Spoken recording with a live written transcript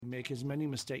make as many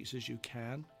mistakes as you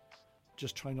can.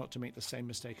 Just try not to make the same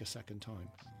mistake a second time.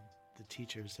 The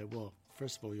teacher said, well,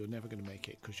 first of all, you're never going to make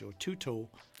it because you're too tall,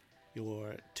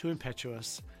 you're too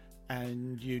impetuous,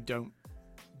 and you don't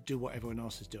do what everyone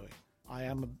else is doing.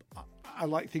 I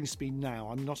like things to be now.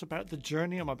 I'm not about the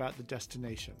journey, I'm about the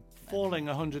destination. Falling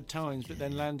 100 times, but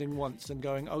then landing once and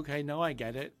going, okay, now I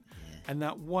get it. Yeah. And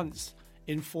that once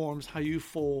informs how you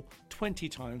fall 20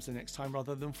 times the next time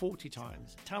rather than 40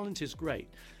 times. Talent is great,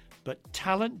 but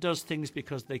talent does things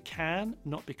because they can,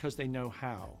 not because they know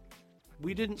how.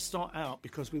 We didn't start out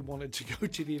because we wanted to go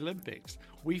to the Olympics.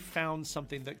 We found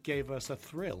something that gave us a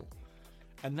thrill.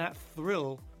 And that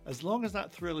thrill, as long as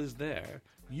that thrill is there,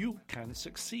 you can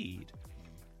succeed.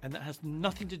 And that has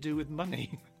nothing to do with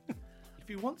money. If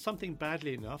you want something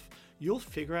badly enough, you'll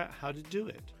figure out how to do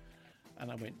it.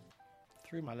 And I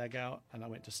threw my leg out and I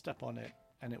went to step on it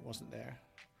and it wasn't there.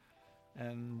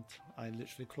 And I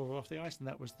literally crawled off the ice, and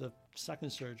that was the second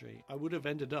surgery. I would have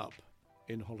ended up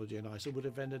in Holiday on Ice. I would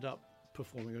have ended up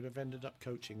performing. I would have ended up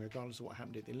coaching, regardless of what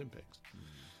happened at the Olympics.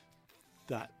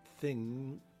 That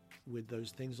thing with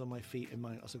those things on my feet in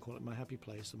my, as I call it, my happy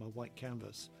place, and my white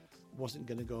canvas, wasn't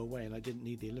going to go away, and I didn't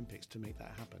need the Olympics to make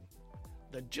that happen.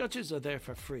 The judges are there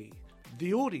for free.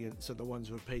 The audience are the ones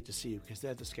who are paid to see you because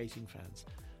they're the skating fans.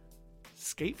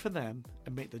 Skate for them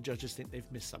and make the judges think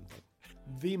they've missed something.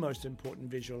 The most important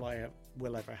visual I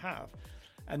will ever have,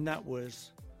 and that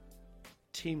was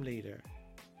team leader,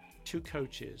 2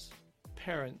 coaches,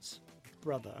 parents,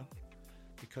 brother,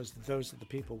 because those are the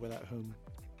people without whom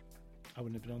I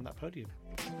wouldn't have been on that podium.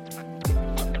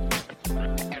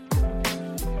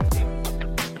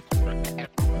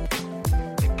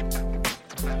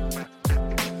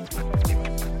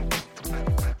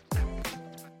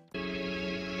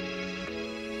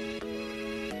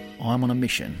 I'm on a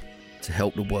mission to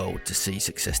help the world to see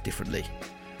success differently.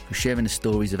 Through sharing the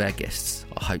stories of our guests,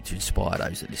 I hope to inspire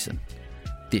those that listen.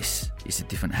 This is the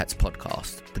Different Hats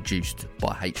podcast, produced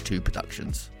by H2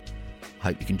 Productions. I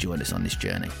hope you can join us on this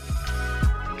journey.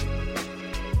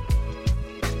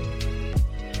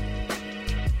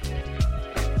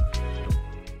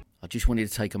 I just wanted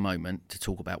to take a moment to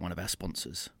talk about one of our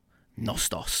sponsors,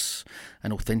 Nostos,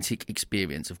 an authentic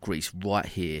experience of Greece right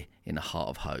here in the heart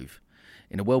of Hove.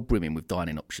 In a world brimming with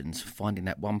dining options, finding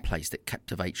that one place that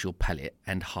captivates your palate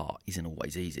and heart isn't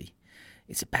always easy.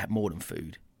 It's about more than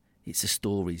food. It's the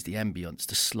stories, the ambience,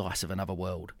 the slice of another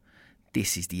world.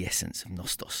 This is the essence of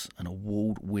Nostos, an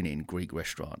award-winning Greek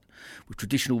restaurant. With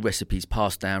traditional recipes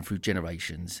passed down through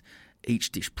generations,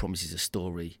 each dish promises a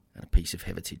story and a piece of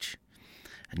heritage.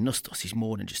 And Nostos is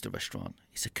more than just a restaurant,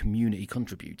 it's a community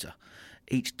contributor.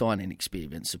 Each dining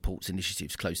experience supports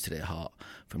initiatives close to their heart,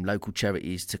 from local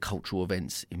charities to cultural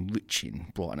events,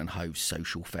 enriching Brighton and Hove's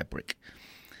social fabric.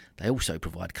 They also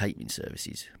provide catering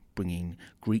services, bringing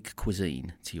Greek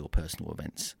cuisine to your personal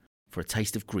events. For a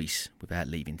taste of Greece without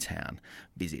leaving town,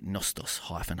 visit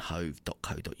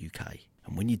nostos-hove.co.uk.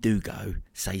 And when you do go,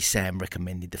 say Sam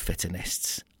recommended the feta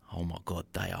nests. Oh my God,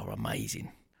 they are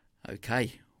amazing.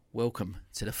 Okay, welcome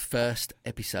to the first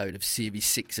episode of Series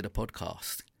 6 of the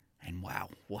podcast. And wow,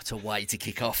 what a way to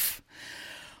kick off.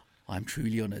 I'm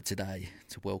truly honoured today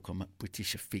to welcome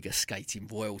British figure skating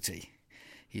royalty.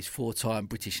 He's 4-time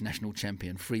British national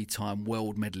champion, 3-time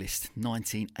world medalist,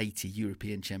 1980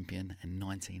 European champion and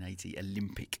 1980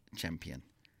 Olympic champion.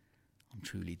 I'm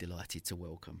truly delighted to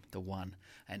welcome the one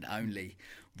and only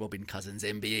Robin Cousins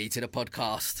MBE to the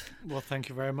podcast. Well, thank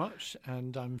you very much,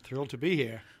 and I'm thrilled to be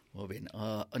here. Robin,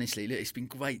 honestly, look, it's been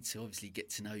great to obviously get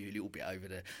to know you a little bit over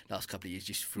the last couple of years,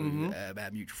 just through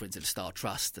our mutual friends at the Star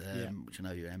Trust, which I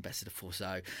know you're an ambassador for.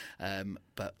 So,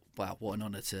 but wow, what an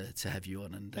honour to have you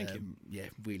on, and thank you. Yeah,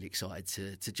 really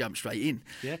excited to jump straight in.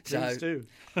 Yeah, please do.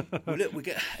 Well, look, we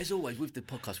get, as always with the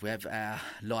podcast, we have our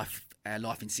life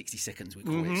in 60 seconds. We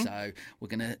call it. So we're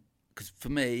gonna. Because for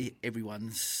me,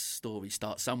 everyone's story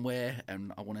starts somewhere,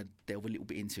 and I want to delve a little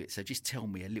bit into it. So just tell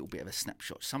me a little bit of a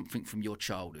snapshot, something from your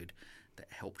childhood that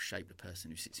helped shape the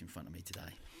person who sits in front of me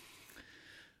today.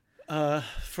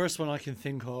 First one I can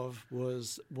think of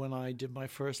was when I did my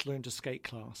first learn to skate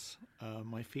class.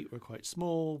 My feet were quite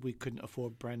small. We couldn't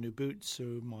afford brand new boots,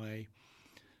 so my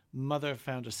mother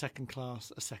found a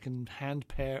second-hand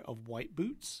pair of white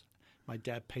boots. My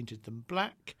dad painted them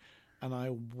black, and I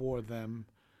wore them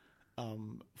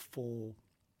for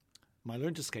my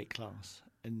learn to skate class.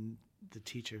 And the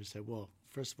teacher said, well,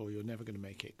 first of all, you're never going to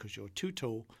make it because you're too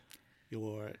tall,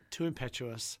 you're too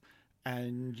impetuous,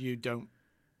 and you don't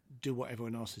do what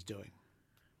everyone else is doing.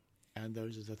 And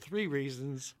those are the 3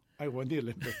 reasons I won the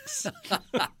Olympics.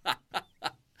 I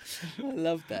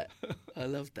love that.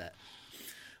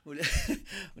 Well,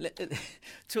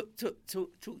 talk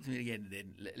to me again.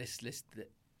 Then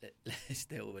let's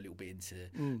delve a little bit into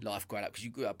life growing up, because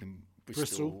you grew up in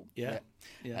Bristol. Yeah.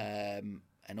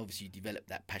 And obviously you developed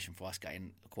that passion for ice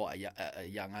skating quite at a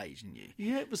young age, didn't you?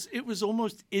 Yeah, it was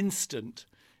almost instant,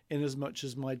 in as much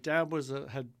as my dad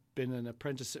had been an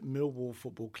apprentice at Millwall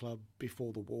Football Club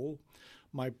before the war.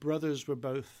 My brothers were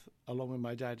both, along with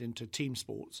my dad, into team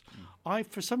sports.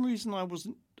 For some reason, I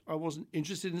wasn't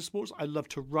interested in sports. I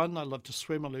loved to run, I loved to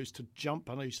swim, I used to jump,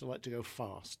 and I used to like to go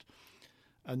fast.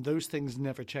 And those things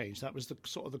never changed. That was the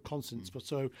sort of the constants. But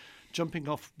so jumping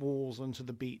off walls onto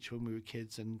the beach when we were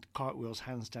kids, and cartwheels,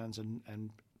 handstands,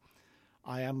 and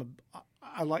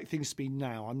I like things to be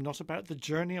now. I'm not about the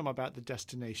journey, I'm about the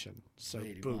destination. So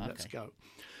really? Boom, okay. Let's go.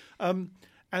 And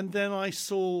then I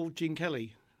saw Gene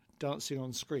Kelly dancing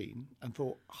on screen and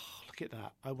thought, oh, look at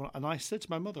that. And I said to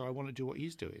my mother, I want to do what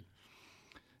he's doing.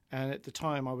 And at the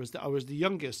time, I was the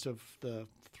youngest of the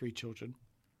three children.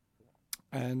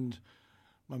 And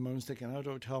my mum was thinking, how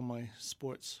do I tell my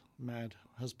sports mad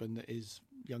husband that his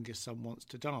youngest son wants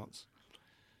to dance?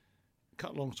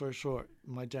 Cut long story short,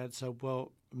 my dad said,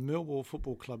 well, Millwall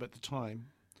Football Club at the time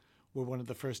were one of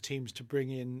the first teams to bring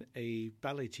in a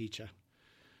ballet teacher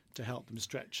to help them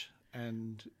stretch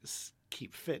and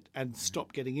keep fit and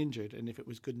stop getting injured. And if it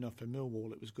was good enough for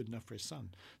Millwall, it was good enough for his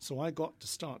son. So I got to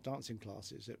start dancing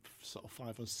classes at sort of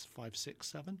 5, 6,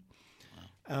 7.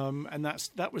 Wow. And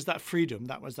that was that freedom.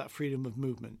 That was that freedom of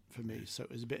movement for me. So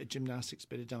it was a bit of gymnastics, a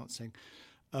bit of dancing.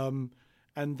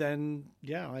 And then,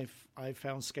 I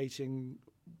found skating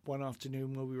one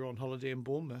afternoon when we were on holiday in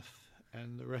Bournemouth.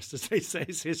 And the rest, as they say,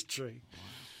 is history.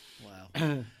 Wow.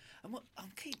 And what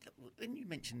I'm keen, when you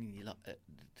mentioned at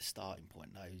the starting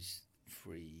point, those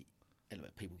three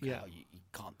elements, people go, oh, you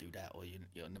can't do that, or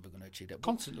you're never going to achieve that.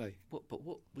 Constantly. But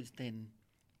what was then,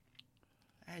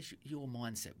 as your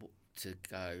mindset to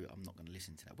go, I'm not going to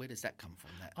listen to that? Where does that come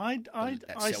from?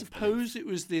 I suppose it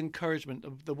was the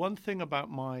encouragement. The one thing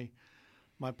about my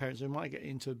parents, we might get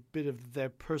into a bit of their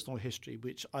personal history,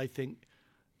 which I think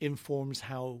informs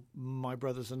how my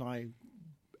brothers and I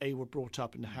were brought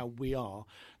up and how we are.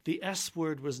 The S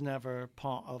word was never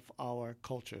part of our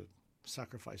culture,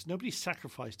 sacrifice. Nobody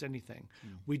sacrificed anything.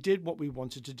 We did what we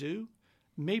wanted to do,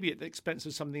 maybe at the expense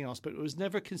of something else, but it was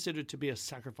never considered to be a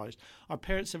sacrifice. Our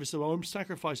parents never said, I'm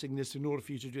sacrificing this in order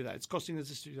for you to do that. It's costing us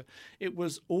this to do that. It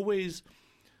was always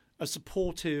a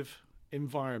supportive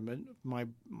environment. At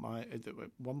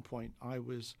one point, I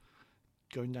was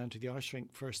going down to the ice rink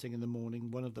first thing in the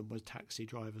morning. One of them was taxi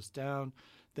drivers down.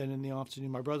 Then in the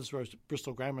afternoon, my brothers were at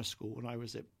Bristol Grammar School and I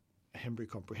was at Henbury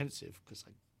Comprehensive, because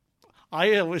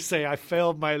I always say I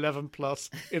failed my 11 plus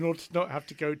in order to not have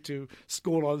to go to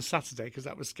school on Saturday, because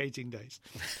that was skating days.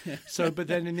 But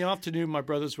then in the afternoon, my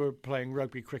brothers were playing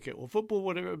rugby, cricket or football,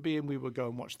 whatever it would be, and we would go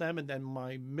and watch them. And then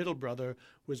my middle brother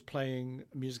was playing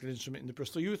a musical instrument in the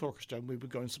Bristol Youth Orchestra, and we would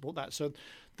go and support that. So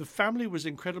the family was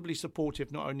incredibly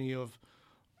supportive, not only of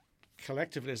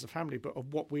collectively as a family, but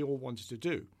of what we all wanted to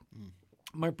do.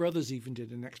 My brothers even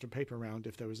did an extra paper round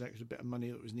if there was an extra bit of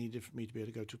money that was needed for me to be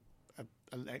able to go to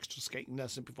an extra skating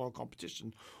lesson before a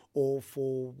competition, or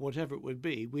for whatever it would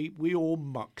be. We all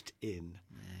mucked in.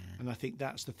 And I think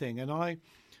that's the thing. And I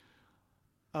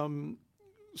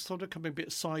sort of coming a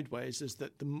bit sideways is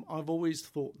that I've always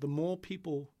thought the more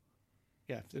people,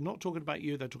 if they're not talking about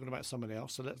you, they're talking about somebody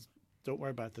else. So don't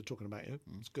worry about it, they're talking about you.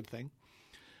 It's a good thing.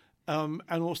 And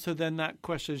also then that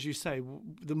question, as you say,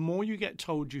 the more you get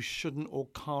told you shouldn't or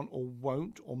can't or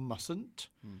won't or mustn't,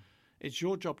 it's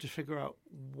your job to figure out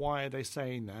why are they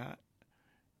saying that.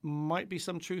 Might be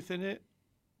some truth in it,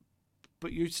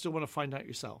 but you still want to find out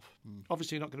yourself.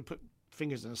 Obviously, you're not going to put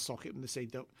fingers in a socket when they say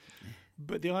don't.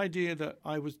 But the idea that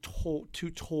I was too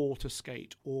tall to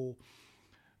skate, or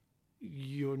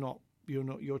you're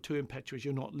too impetuous,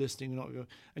 you're not listening,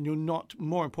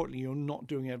 more importantly, you're not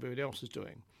doing what everybody else is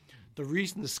doing. The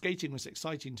reason the skating was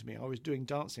exciting to me, I was doing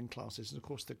dancing classes, and of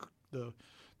course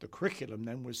the curriculum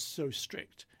then was so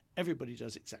strict. Everybody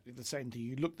does exactly the same thing.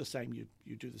 You look the same,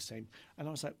 you do the same. And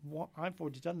I was like, what? I've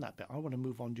already done that bit. I want to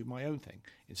move on and do my own thing.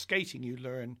 In skating, you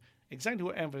learn exactly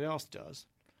what everybody else does,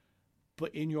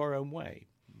 but in your own way.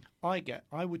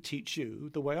 I would teach you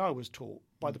the way I was taught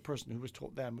by the person who was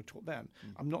taught them, who taught them.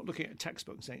 I'm not looking at a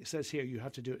textbook and saying, it says here you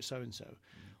have to do it so-and-so.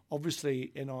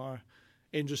 Obviously, in our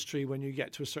industry, when you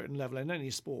get to a certain level in any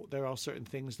sport, there are certain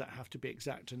things that have to be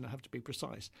exact and have to be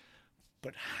precise.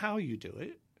 But how you do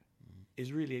it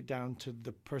is really down to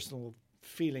the personal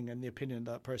feeling and the opinion of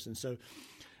that person. So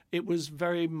it was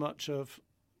very much of,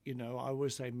 I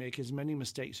always say, make as many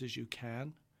mistakes as you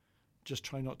can. Just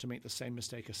try not to make the same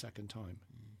mistake a second time.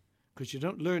 Because you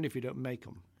don't learn if you don't make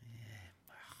them.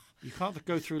 You can't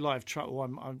go through life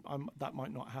that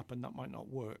might not happen, that might not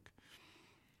work.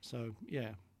 So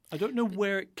yeah, I don't know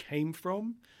where it came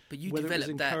from. But you whether developed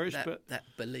it was encouraged, that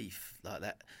belief, like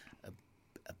that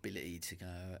ability to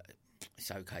go,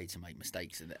 it's okay to make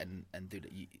mistakes and do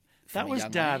that. That was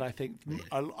Dad, I think. Really?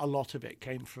 A lot of it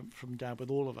came from Dad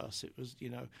with all of us. It was,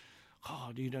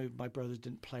 my brothers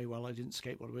didn't play well, I didn't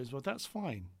skate well. Well, that's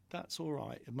fine. That's all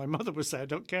right. And my mother would say, I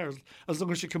don't care, as long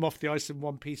as you come off the ice in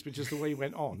one piece, which is the way you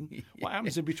went on. What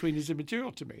happens in between is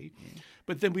immaterial to me. Yeah.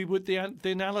 But then we would, the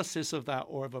analysis of that,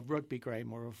 or of a rugby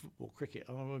game, or of football, cricket,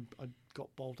 I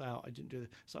got bowled out, I didn't do that.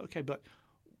 So, okay, but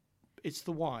it's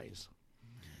the whys.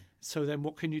 So then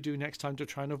what can you do next time to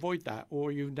try and avoid that?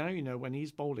 Or when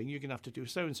he's bowling, you're going to have to do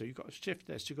so-and-so. You've got to shift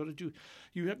this. You've got to do,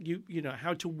 you know,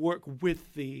 how to work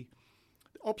with the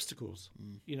obstacles.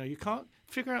 You can't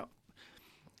figure out,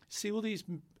 see all these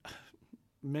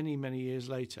many, many years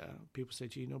later, people say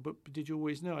to you, but did you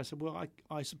always know? I said, well,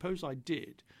 I suppose I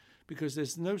did, because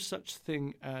there's no such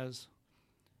thing as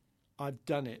I've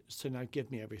done it, so now give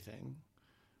me everything.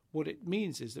 What it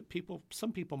means is that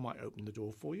some people might open the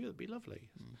door for you. It'd be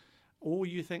lovely. Or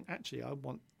you think, actually, I'll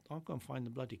go and find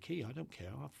the bloody key. I don't care.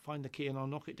 I'll find the key and I'll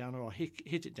knock it down, or I'll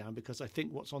hit it down because I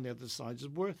think what's on the other side is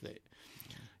worth it.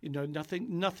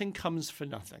 Nothing comes for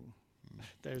nothing.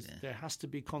 There has to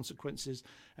be consequences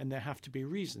and there have to be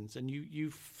reasons, and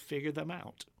you figure them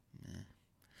out. Yeah.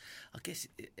 I guess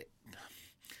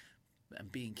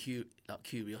and being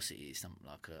curiosity is something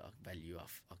like a value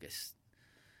I guess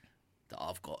that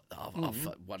I've got.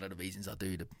 One of the reasons I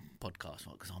do the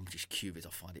podcast, because I'm just curious. I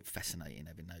find it fascinating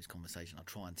having those conversations. I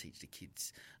try and teach the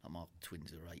kids. My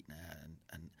twins are 8 now,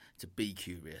 and to be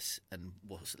curious and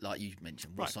what's, like you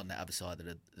mentioned, what's on the other side of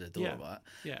the door, right?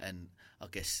 Yeah. And I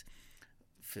guess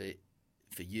for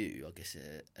you, I guess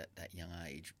at that young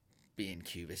age, being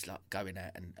curious, like going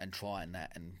out and trying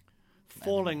that and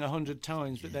falling 100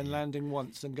 times, but then landing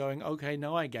once and going, okay,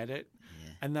 now I get it,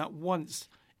 and that once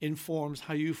informs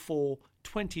how you fall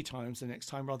 20 times the next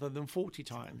time rather than 40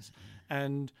 times.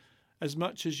 And as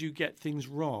much as you get things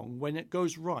wrong, when it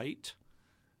goes right,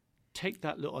 take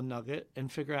that little nugget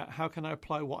and figure out, how can I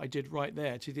apply what I did right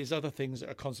there to these other things that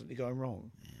are constantly going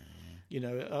wrong.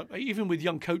 Even with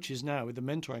young coaches now, with the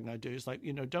mentoring I do, it's like,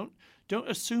 don't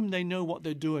assume they know what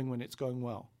they're doing when it's going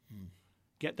well.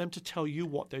 Get them to tell you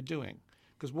what they're doing.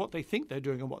 Because what they think they're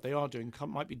doing and what they are doing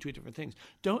might be 2 different things.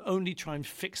 Don't only try and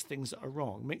fix things that are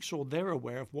wrong. Make sure they're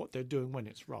aware of what they're doing when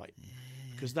it's right.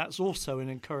 Because that's also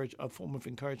a form of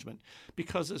encouragement.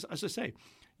 Because, as I say,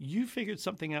 you figured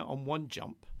something out on one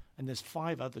jump and there's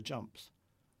 5 other jumps.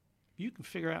 You can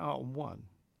figure it out on one.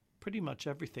 Pretty much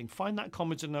everything. Find that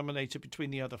common denominator between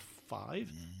the other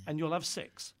 5 and you'll have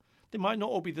 6. They might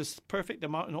not all be this perfect. They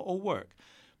might not all work.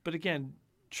 But again,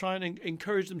 try and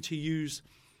encourage them to use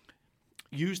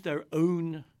their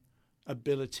own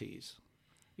abilities.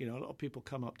 A lot of people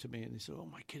come up to me and they say, oh,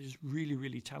 my kid is really,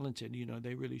 really talented.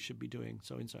 They really should be doing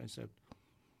so and so. I said,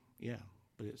 yeah,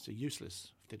 but it's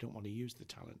useless if they don't want to use the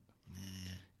talent.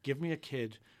 Give me a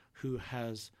kid who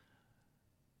has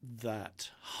that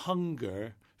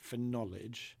hunger for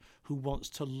knowledge, who wants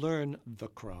to learn the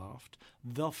craft.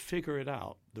 They'll figure it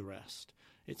out, the rest.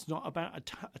 It's not about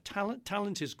a talent.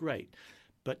 Talent is great.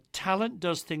 But talent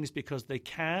does things because they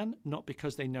can, not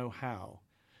because they know how.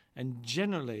 And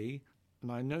generally,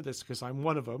 and I know this because I'm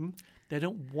one of them, they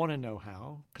don't want to know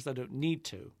how because they don't need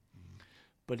to.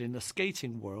 But in the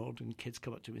skating world, and kids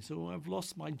come up to me and say, I've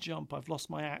lost my jump, I've lost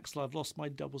my axle, I've lost my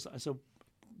doubles. I said,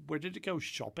 where did it go?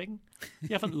 Shopping? You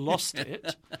haven't lost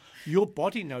it. Your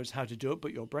body knows how to do it,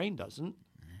 but your brain doesn't.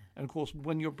 And of course,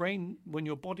 when your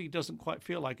body doesn't quite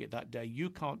feel like it that day, you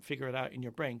can't figure it out in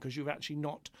your brain because you've actually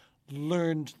not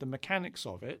learned the mechanics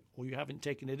of it, or you haven't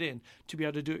taken it in to be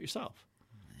able to do it yourself.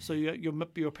 So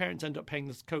your parents end up paying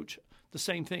this coach the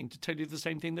same thing to tell you the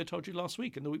same thing they told you last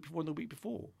week and the week before and the week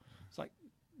before. It's like,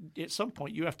 at some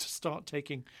point you have to start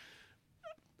taking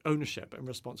ownership and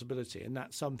responsibility, and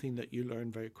that's something that you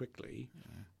learn very quickly.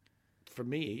 For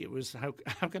me, it was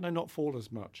how can I not fall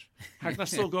as much? How can I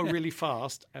still go really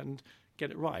fast and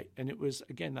get it right? And it was,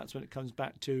 again, that's when it comes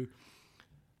back to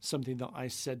something that I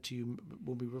said to you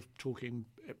when we were talking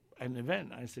at an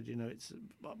event. I said,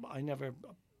 I never,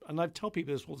 and I tell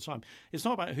people this all the time, it's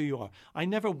not about who you are. I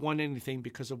never won anything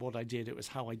because of what I did. It was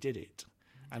how I did it.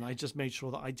 And I just made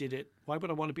sure that I did it. Why would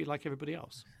I want to be like everybody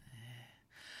else?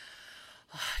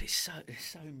 There's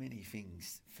so many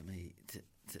things for me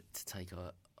to take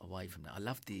away from that. I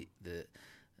love the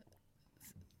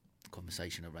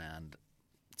conversation around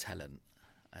talent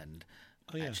and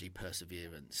actually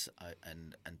perseverance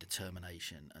and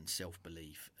determination and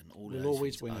self-belief and all We'll those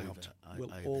always things win out.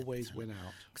 We'll always win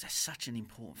out. Because that's such an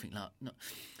important thing, like not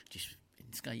just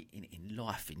in skating, in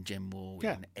life in general,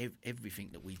 Yeah. in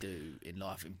everything that we do in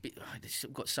life.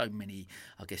 We've got so many,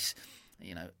 I guess,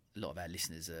 you know, a lot of our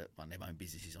listeners run their own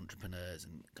businesses, entrepreneurs,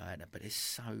 and go out there, but there's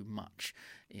so much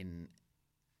in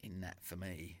that for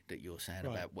me that you're saying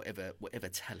about whatever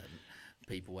talent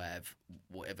people have,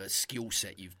 whatever skill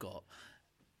set you've got,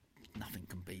 nothing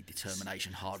can beat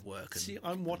determination, hard work. And, See,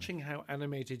 I'm watching how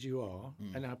animated you are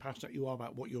and how passionate you are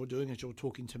about what you're doing as you're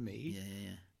talking to me.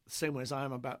 Yeah. The same way as I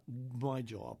am about my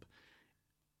job.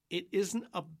 It isn't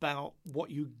about what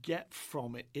you get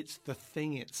from it. It's the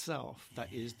thing itself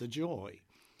that is the joy.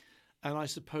 And I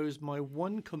suppose my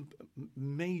one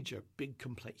major big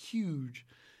complaint, huge,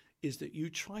 is that you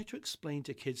try to explain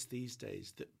to kids these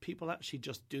days that people actually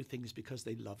just do things because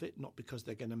they love it, not because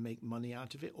they're going to make money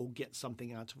out of it or get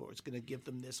something out of it, or it's going to give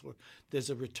them this or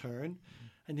there's a return.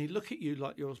 And they look at you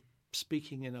like you're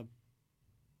speaking in a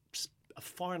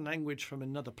foreign language from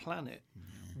another planet.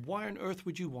 Why on earth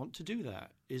would you want to do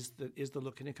that? Is the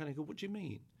look, and you kind of go, what do you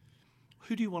mean?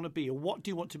 Who do you want to be, or what do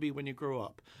you want to be when you grow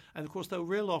up? And of course they'll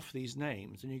reel off these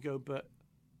names and you go, but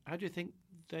how do you think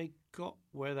they got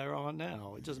where they are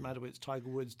now? It doesn't matter whether it's Tiger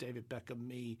Woods, David Beckham,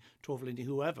 me, Torval Indy,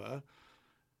 whoever.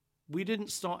 We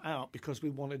didn't start out because we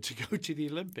wanted to go to the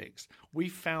Olympics. We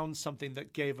found something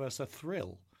that gave us a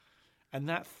thrill. And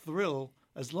that thrill,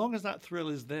 as long as that thrill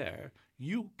is there,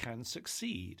 you can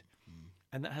succeed.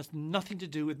 And that has nothing to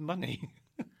do with money.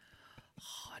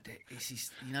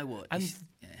 You know what? And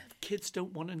kids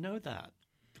don't want to know that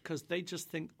because they just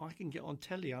think, I can get on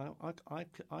telly.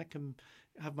 I can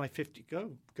have my 50.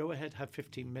 Go ahead, have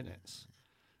 15 minutes.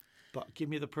 But give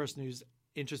me the person who's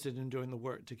interested in doing the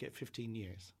work to get 15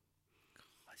 years.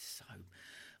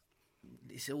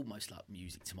 It's almost like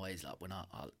music to my ears. Like when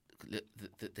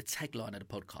the tagline of the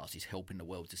podcast is helping the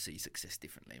world to see success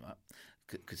differently, right?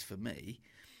 Because for me,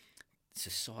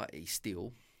 society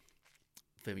still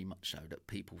very much so that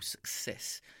people's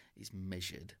success is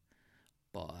measured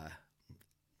by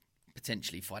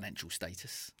potentially financial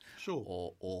status,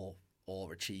 sure,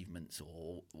 or achievements,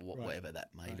 or whatever that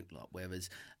may look like. Whereas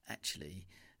actually,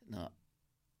 no,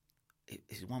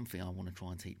 it's one thing I want to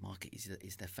try and teach Market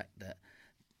is the fact that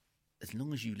as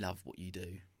long as you love what you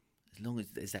do, as long as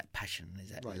there's that passion, there's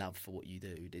that love for what you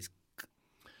do, there's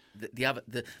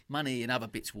the money and other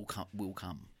bits will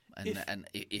come, and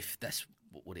if that's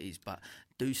what it is, but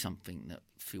do something that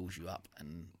fills you up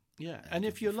and. Yeah, and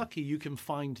if you're lucky, you can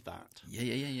find that. Yeah.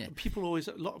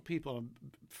 A lot of people are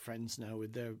friends now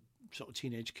with their sort of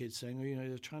teenage kids saying,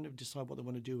 they're trying to decide what they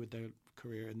want to do with their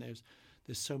career, and there's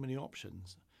so many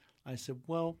options. I said,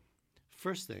 well,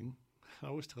 first thing, I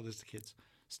always tell this to kids,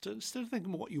 instead of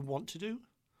thinking what you want to do,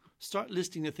 start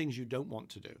listing the things you don't want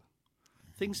to do,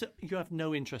 things that you have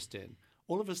no interest in.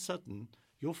 All of a sudden,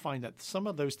 you'll find that some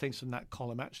of those things from that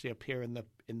column actually appear in the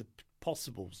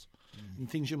possibles. And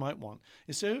things you might want.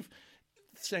 Instead of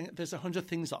saying there's 100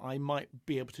 things that I might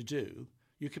be able to do,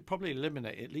 you could probably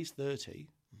eliminate at least 30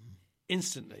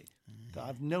 instantly. That I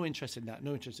have no interest in that,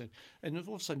 no interest in. And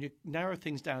all of a sudden you narrow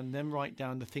things down and then write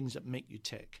down the things that make you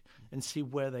tick and see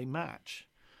where they match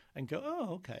and go,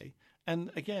 oh, okay.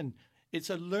 And again, it's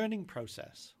a learning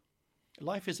process.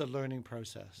 Life is a learning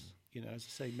process. As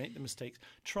I say, make the mistakes.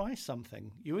 Try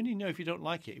something. You only know if you don't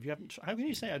like it. If you haven't, how can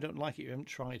you say I don't like it? You haven't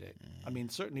tried it. I mean,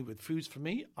 certainly with foods for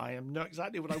me, I know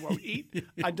exactly what I won't eat.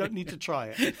 I don't need to try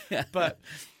it. But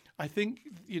I think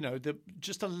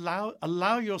just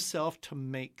allow yourself to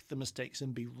make the mistakes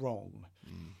and be wrong.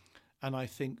 And I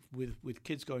think with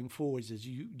kids going forwards, is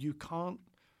you can't.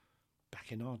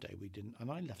 Back in our day, we didn't. And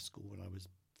I left school when I was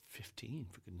 15,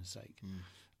 for goodness sake.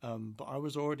 But I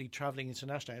was already traveling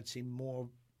internationally. I'd seen more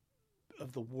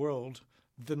of the world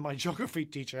than my geography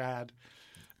teacher had.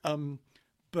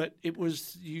 But it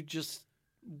was,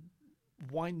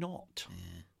 why not?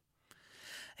 Yeah.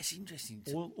 It's interesting.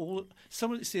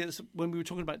 Someone see when we were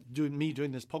talking about doing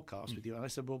this podcast with you, and I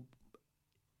said, well,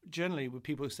 generally when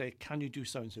people say, can you do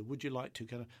so and so? Would you like to?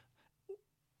 Kind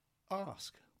of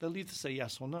ask. They'll either say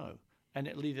yes or no, and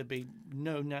it'll either be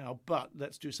no now, but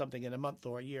let's do something in a month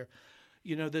or a year.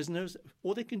 There's no.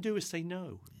 All they can do is say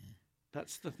no. Yeah.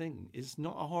 That's the thing. It's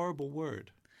not a horrible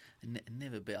word.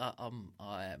 Never, but I'm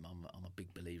a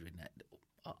big believer in that.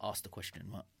 Ask the question,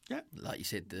 right? Yeah. Like you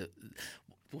said,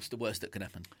 what's the worst that can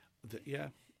happen? But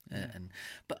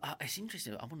it's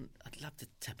interesting. I'd love to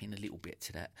tap in a little bit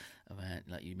to that about,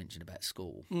 like you mentioned about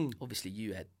school. Obviously,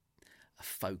 you had a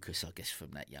focus, I guess,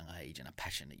 from that young age and a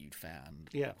passion that you'd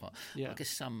found. Yeah. I guess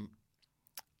some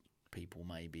people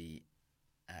maybe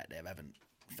out there haven't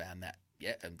found that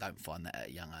yet and don't find that at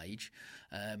a young age.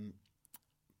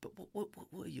 But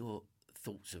what are your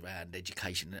thoughts around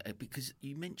education? Because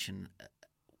you mentioned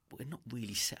we're not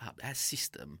really set up. Our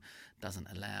system doesn't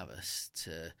allow us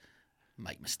to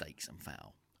make mistakes and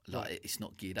fail. It's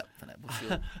not geared up for that. What's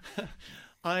your...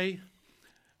 I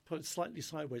put it slightly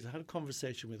sideways. I had a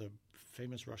conversation with a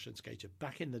famous Russian skater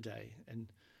back in the day, and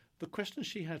the question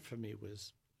she had for me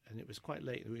was, and it was quite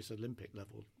late, it was Olympic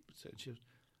level, so she was,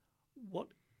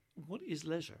 what is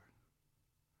leisure?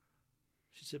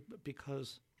 She said,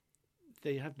 because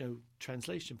they have no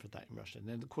translation for that in Russian.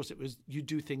 And of course it was, you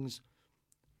do things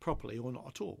properly or not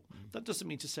at all. That doesn't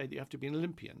mean to say that you have to be an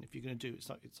Olympian. If you're going to do it's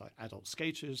like adult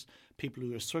skaters, people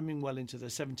who are swimming well into their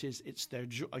 70s. It's their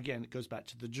again. It goes back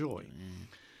to the joy.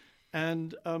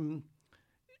 And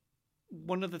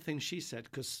one of the things she said,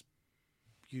 because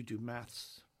you do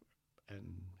maths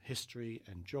and history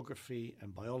and geography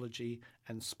and biology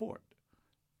and sport,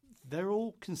 they're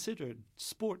all considered.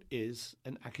 Sport is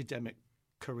an academic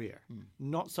career,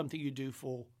 not something you do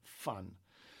for fun.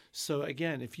 So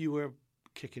again, if you were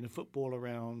kicking a football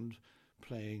around,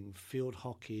 playing field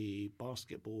hockey,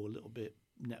 basketball, a little bit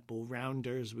netball,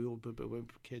 rounders, we all were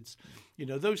kids.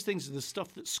 Those things are the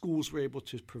stuff that schools were able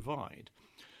to provide.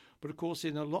 But of course,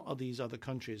 in a lot of these other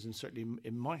countries, and certainly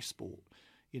in my sport,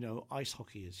 ice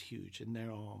hockey is huge, and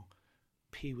there are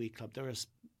pee-wee clubs. There are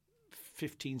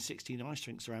 15, 16 ice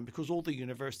rinks around because all the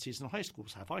universities and high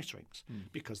schools have ice rinks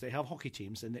because they have hockey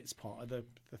teams, and it's part of the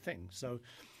thing. So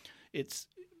it's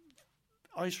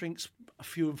ice rinks are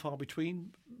few and far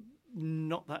between,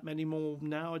 not that many more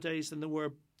nowadays than there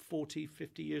were 40,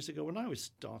 50 years ago when I was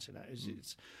starting out.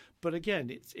 But again,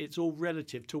 it's all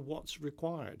relative to what's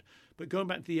required. But going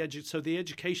back to the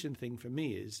education thing for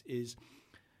me is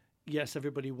yes,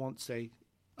 everybody wants a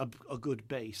good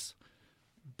base,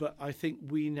 but I think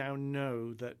we now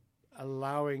know that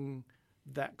allowing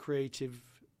the creative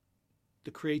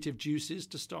juices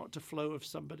to start to flow of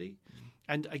somebody,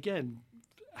 and again,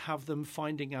 have them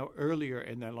finding out earlier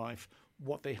in their life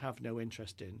what they have no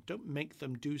interest in. Don't make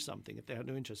them do something if they have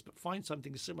no interest, but find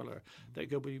something similar that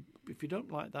go, if you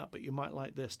don't like that, but you might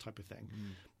like this type of thing.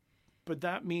 But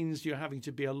that means you're having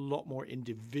to be a lot more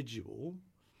individual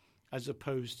as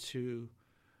opposed to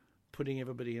putting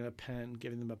everybody in a pen,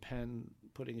 giving them a pen,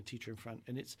 putting a teacher in front.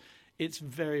 And it's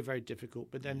very, very difficult.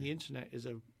 But then the internet is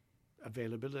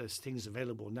available. There's things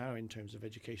available now in terms of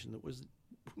education that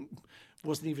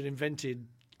wasn't even invented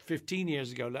 15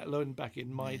 years ago, let alone back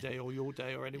in my day or your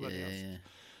day or anybody else. Yeah.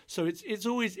 So it is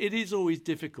always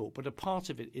difficult, but a part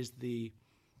of it is the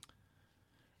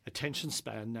attention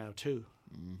span now too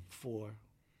for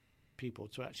people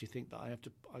to actually think that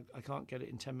I can't get it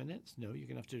in 10 minutes. No, you're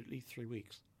going to have to do at least 3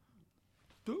 weeks.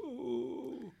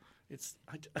 Ooh, it's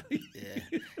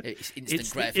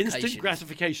instant gratification. Instant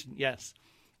gratification, yes.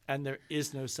 And there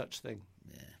is no such thing.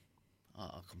 Yeah.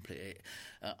 I completely.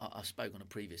 I spoke on a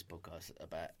previous podcast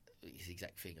about this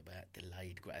exact thing about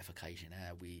delayed gratification.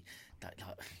 How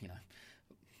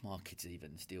my kids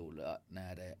even still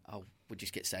now we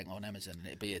just get something on Amazon and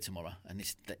it'll be here tomorrow, and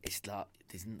it's like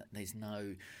there's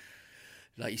no.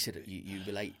 Like you said, you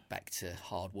relate back to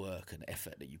hard work and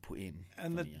effort that you put in,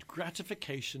 and the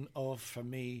gratification of, for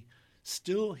me,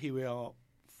 still here we are,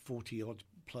 40 odd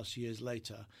plus years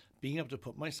later, being able to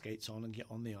put my skates on and get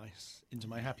on the ice into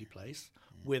my happy place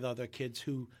with other kids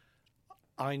who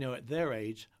I know at their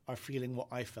age are feeling what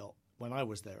I felt when I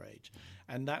was their age.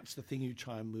 And that's the thing you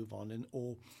try and move on.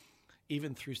 Or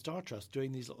even through Star Trust,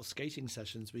 doing these little skating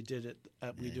sessions we did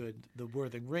we do at the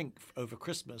Worthing Rink over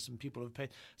Christmas, and people have paid.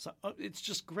 So it's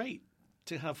just great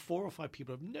to have 4 or 5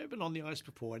 people who have never been on the ice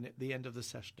before, and at the end of the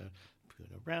session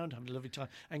going around, having a lovely time,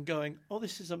 and going, oh,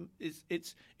 this is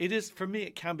it is for me,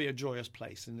 it can be a joyous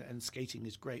place, and skating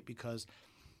is great because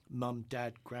mum,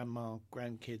 dad, grandma,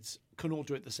 grandkids can all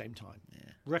do it at the same time.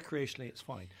 Recreationally, it's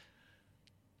fine,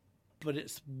 but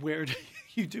it's where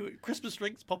you do it. Christmas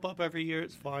drinks pop up every year,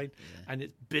 it's fine, and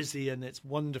it's busy and it's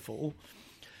wonderful,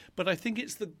 but I think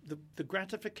it's the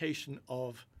gratification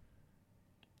of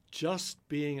just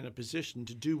being in a position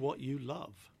to do what you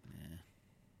love,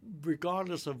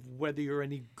 regardless of whether you're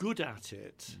any good at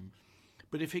it.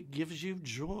 But if it gives you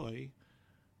joy,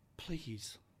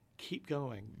 please keep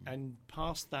going and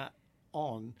pass that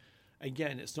on.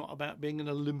 Again, it's not about being an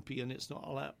Olympian. It's not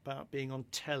about being on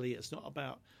telly. It's not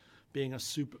about being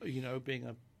being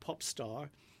a pop star.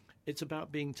 It's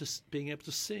about being able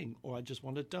to sing, or I just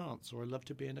want to dance, or I love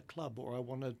to be in a club, or I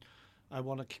want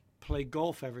to play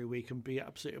golf every week and be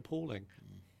absolutely appalling.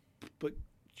 But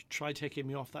try taking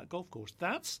me off that golf course.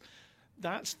 That's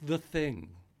the thing.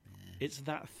 It's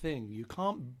that thing. You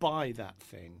can't buy that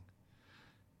thing.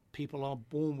 people are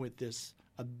born with this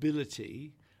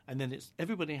ability, and then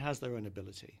everybody has their own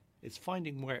ability. It's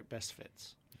finding where it best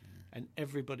fits, and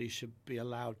everybody should be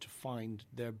allowed to find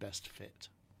their best fit.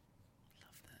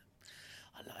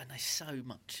 Love that. And there's so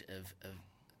much of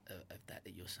that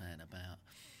you're saying about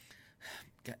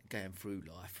going through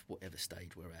life, whatever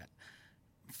stage we're at,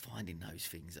 finding those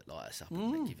things that light us up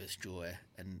and that give us joy,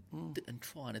 and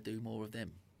trying to do more of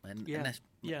them. And that's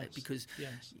because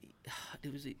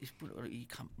you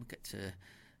come, we get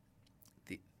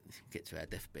to our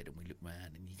deathbed and we look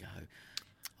round and you go,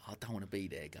 I don't want to be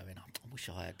there going, I wish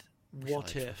I had.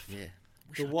 What if? Yeah.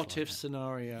 The what if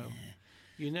scenario.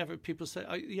 Yeah. People say,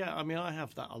 I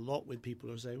have that a lot with people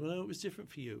who say, well, it was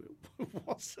different for you. It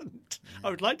wasn't. Yeah.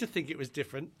 I would like to think it was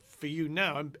different for you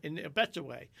now in a better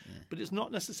way, but it's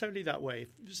not necessarily that way.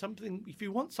 If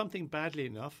you want something badly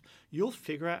enough, you'll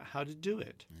figure out how to do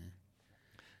it. Yeah.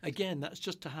 Again, that's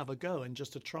just to have a go and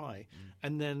just to try.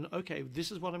 And then, okay,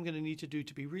 this is what I'm going to need to do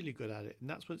to be really good at it. And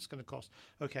that's what it's going to cost.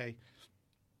 Okay,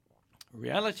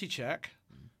 reality check.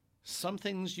 Some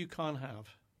things you can't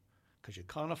have because you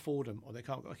can't afford them or they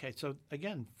can't. Okay, so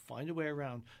again, find a way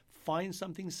around. Find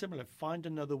something similar. Find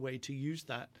another way to use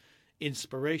that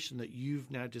inspiration that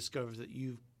you've now discovered that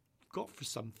you've got for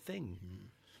something.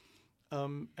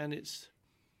 And it's...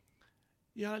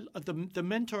 the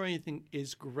mentoring thing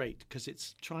is great because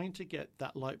it's trying to get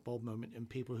that light bulb moment in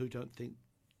people who don't think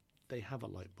they have a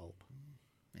light bulb,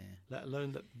 let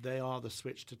alone that they are the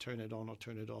switch to turn it on or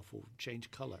turn it off or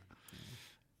change color.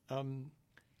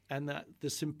 And that the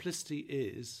simplicity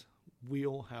is we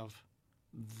all have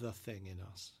the thing in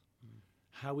us.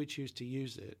 How we choose to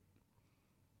use it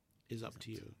is up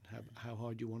to you. How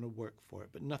hard you want to work for it.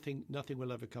 But nothing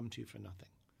will ever come to you for nothing.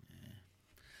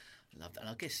 Love that. And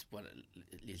I guess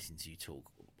listening to you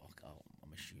talk,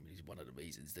 I'm assuming is one of the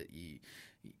reasons that you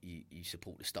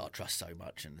support the Star Trust so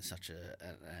much and such an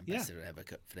ambassador and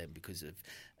advocate for them because of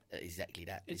exactly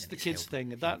that. It's the kids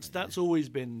thing. That's always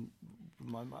been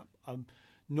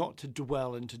not to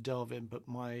dwell and to delve in, but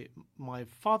my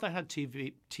father had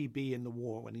TB in the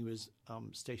war when he was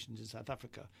stationed in South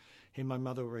Africa. Him and my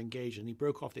mother were engaged, and he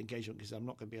broke off the engagement because I'm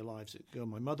not going to be alive. So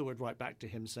my mother would write back to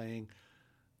him saying,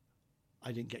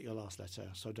 I didn't get your last letter,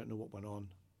 so I don't know what went on.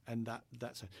 And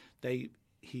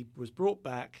he was brought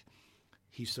back.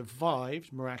 He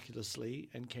survived miraculously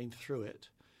and came through it.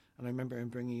 And I remember him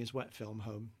bringing his wet film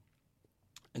home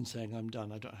and saying, I'm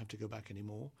done. I don't have to go back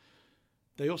anymore.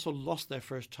 They also lost their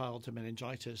first child to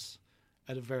meningitis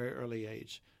at a very early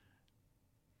age.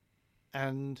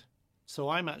 And so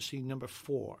I'm actually number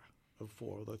 4 of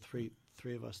 4, although three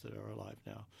of us that are alive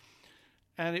now.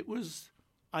 And it was...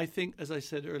 I think, as I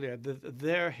said earlier,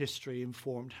 their history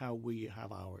informed how we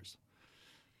have ours.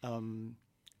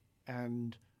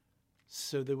 And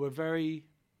so they were very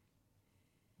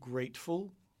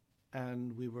grateful,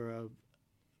 and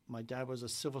my dad was a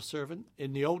civil servant.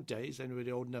 In the old days,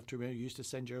 anybody old enough to remember, you used to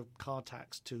send your car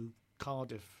tax to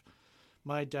Cardiff.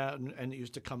 My dad, and it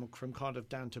used to come from Cardiff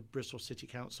down to Bristol City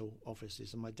Council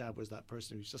offices, and my dad was that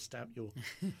person who used to stamp your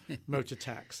motor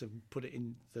tax and put it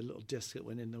in the little disc that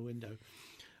went in the window.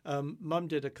 Mum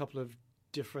did a couple of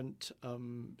different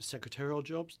secretarial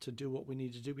jobs to do what we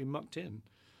needed to do. We mucked in,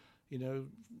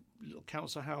 little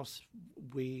council house.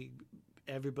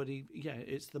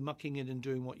 It's the mucking in and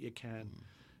doing what you can.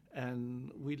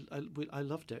 And I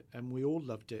loved it, and we all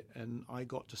loved it. And I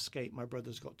got to skate. My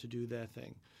brothers got to do their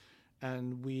thing.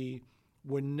 And we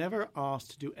were never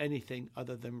asked to do anything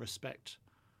other than respect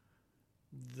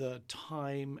the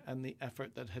time and the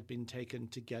effort that had been taken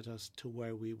to get us to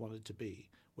where we wanted to be,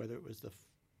 whether it was the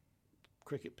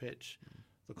cricket pitch,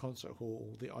 the concert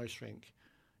hall, the ice rink.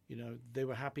 They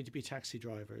were happy to be taxi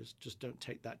drivers. Just don't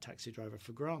take that taxi driver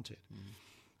for granted.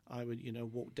 I would,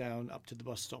 walk down up to the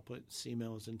bus stop at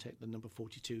Seamills and take the number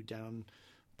 42 down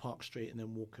Park Street and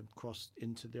then walk across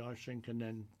into the ice rink and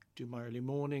then do my early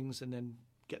mornings and then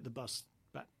get the bus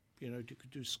back,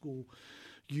 do school.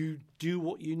 You do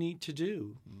what you need to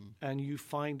do, and you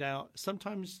find out.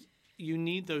 Sometimes you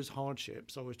need those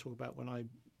hardships. I always talk about when I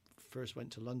first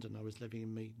went to London, I was living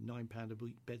in my £9 a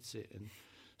week bedsit and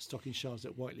stocking shelves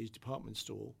at Whiteley's department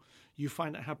store. You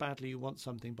find out how badly you want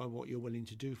something by what you're willing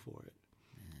to do for it.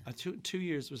 2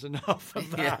 years was enough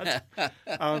of that.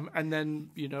 And then,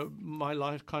 my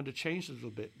life kind of changed a little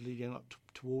bit leading up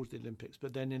towards the Olympics.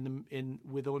 But then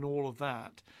within all of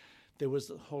that, there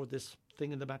was this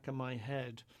thing in the back of my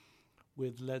head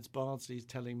with Les Bardsley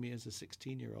telling me as a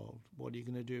 16-year-old, what are you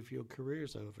going to do if your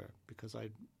career's over? Because I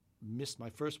missed my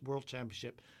first World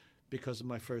Championship because of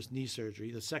my first knee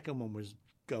surgery. The second one was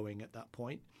going at that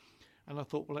point. And I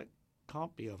thought, well, it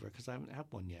can't be over because I haven't had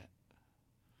one yet.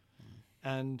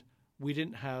 And we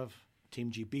didn't have,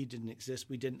 Team GB didn't exist.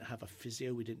 We didn't have a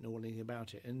physio. We didn't know anything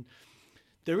about it. And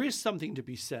there is something to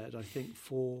be said, I think,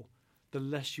 for the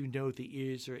less you know, the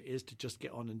easier it is to just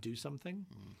get on and do something.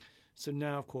 So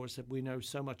now, of course, we know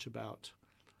so much about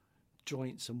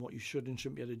joints and what you should and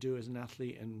shouldn't be able to do as an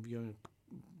athlete. And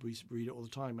we read it all the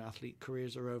time. Athlete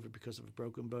careers are over because of a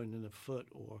broken bone in a foot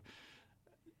or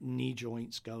knee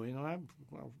joints going.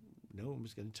 Well, no one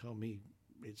was going to tell me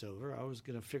it's over. I was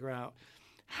going to figure out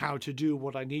how to do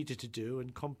what I needed to do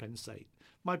and compensate.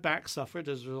 My back suffered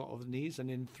as a result of the knees,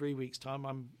 and in 3 weeks' time,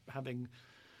 I'm having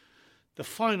the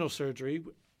final surgery.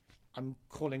 I'm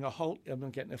calling a halt. I'm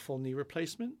getting a full knee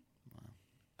replacement.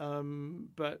 Wow.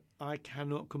 But I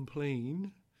cannot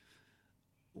complain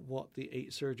what the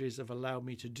 8 surgeries have allowed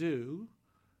me to do,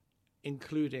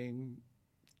 including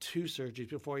 2 surgeries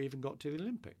before I even got to the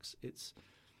Olympics. It's,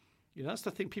 that's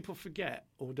the thing people forget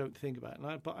or don't think about.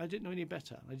 But I didn't know any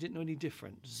better. I didn't know any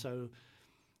different. So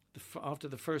after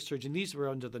the first surgery, and these were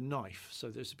under the knife, so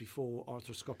this is before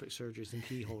arthroscopic surgeries and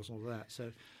keyholes and all that.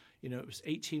 So, it was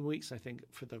 18 weeks, I think,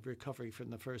 for the recovery from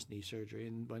the first knee surgery.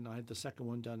 And when I had the second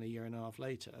one done a year and a half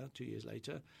later, 2 years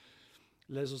later,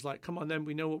 Les was like, come on then,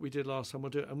 we know what we did last time,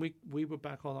 we'll do it. And we were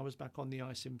back on, I was back on the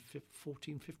ice in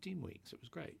 15 weeks. It was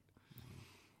great.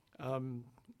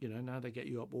 Now they get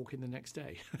you up walking the next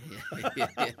day.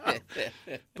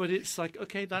 But it's like,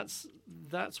 okay, that's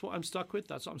what I'm stuck with.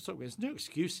 That's what I'm stuck with. There's no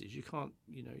excuses. You can't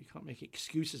make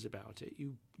excuses about it.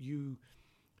 You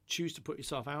choose to put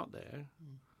yourself out there.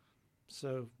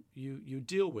 So you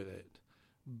deal with it.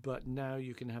 But now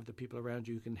you can have the people around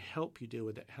you who can help you deal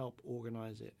with it, help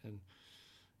organize it. And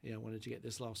I wanted to get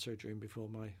this last surgery in before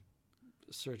my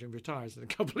surgeon retires in a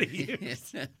couple of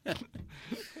years.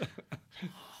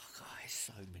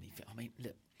 So many things. I mean,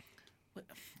 look,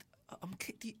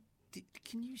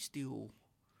 can you still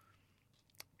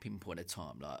pinpoint a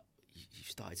time like you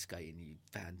started skating, you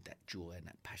found that joy and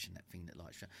that passion, that thing that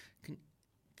lights you?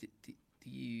 Do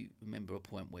you remember a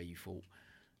point where you thought,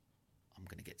 I'm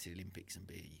going to get to the Olympics and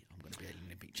I'm going to be an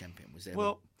Olympic champion? Was there?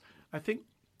 Well, I think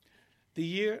the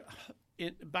year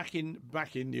back in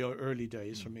the early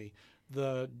days for me,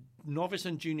 the novice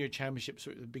and junior championships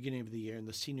were at the beginning of the year, and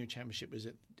the senior championship was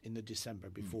in the December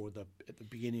before at the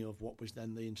beginning of what was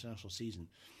then the international season.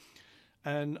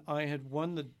 And I had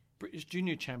won the British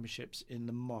Junior Championships in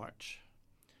the March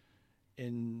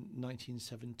in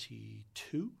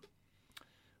 1972,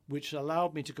 which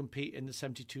allowed me to compete in the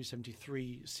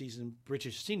 72-73 season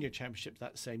British Senior Championship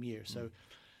that same year. So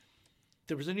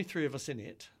there was only 3 of us in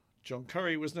it. John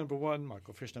Curry was number 1,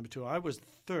 Michael Fish number 2. I was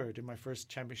 3rd in my first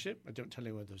championship. I don't tell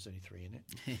anyone there was only 3 in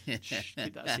it. Shh,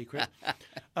 keep that a secret.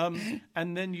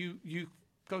 And then you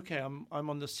go, okay, I'm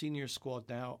on the senior squad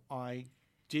now. I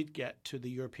did get to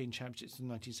the European Championships in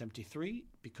 1973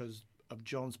 because of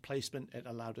John's placement. It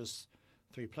allowed us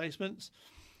 3 placements.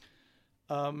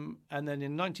 And then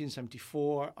in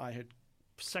 1974, I had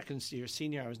second year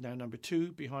senior. I was now number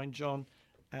 2 behind John,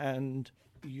 and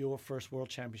your first World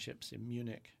Championships in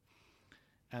Munich.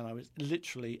 And I was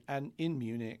literally in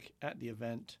Munich at the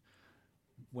event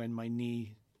when my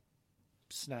knee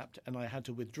snapped and I had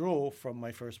to withdraw from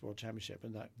my first World Championship.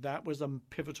 And that was a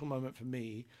pivotal moment for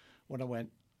me when I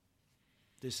went,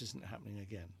 this isn't happening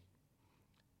again.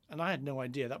 And I had no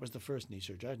idea. That was the first knee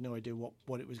surgery. I had no idea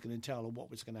what it was going to entail or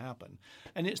what was going to happen.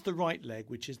 And it's the right leg,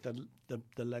 which is the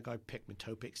leg I picked my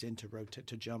toe picks in to rotate,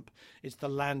 to jump. It's the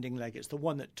landing leg. It's the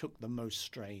one that took the most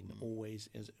strain always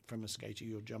from a skater.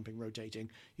 You're jumping, rotating.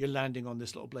 You're landing on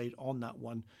this little blade on that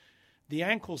one. The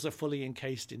ankles are fully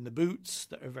encased in the boots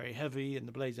that are very heavy, and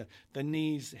the blades are the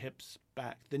knees, hips,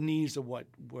 back. The knees are what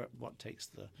takes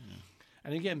the...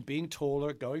 And again, being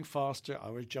taller, going faster, I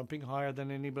was jumping higher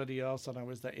than anybody else, and I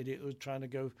was that idiot who was trying to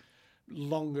go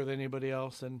longer than anybody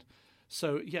else. And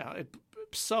so,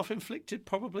 self-inflicted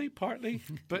probably, partly,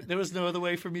 but there was no other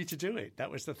way for me to do it.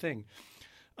 That was the thing.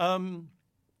 And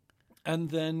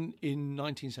then in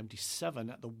 1977,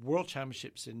 at the World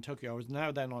Championships in Tokyo, I was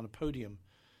now then on a podium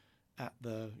at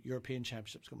the European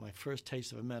Championships, got my first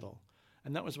taste of a medal.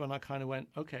 And that was when I kind of went,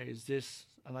 okay, is this...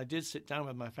 And I did sit down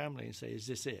with my family and say, is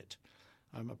this it?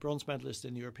 I'm a bronze medalist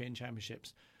in the European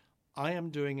Championships. I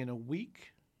am doing in a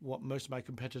week what most of my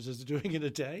competitors are doing in a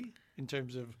day in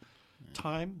terms of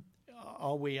time.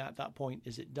 Are we at that point?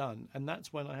 Is it done? And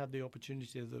that's when I had the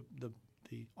opportunity of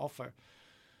the offer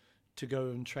to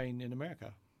go and train in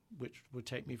America, which would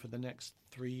take me for the next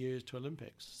 3 years to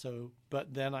Olympics. So,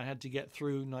 but then I had to get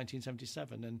through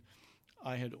 1977, and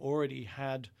I had already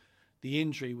had the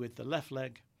injury with the left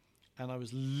leg, and I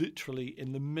was literally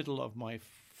in the middle of my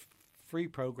free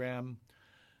program,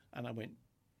 and I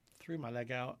threw my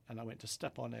leg out, and I went to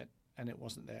step on it, and it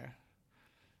wasn't there.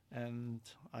 And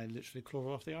I literally crawled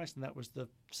off the ice, and that was the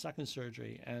second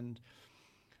surgery. And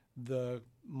the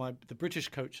British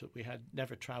coach that we had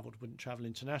never travelled, wouldn't travel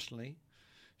internationally.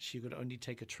 She could only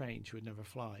take a train. She would never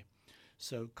fly.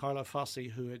 So Carla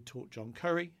Fossey, who had taught John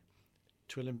Curry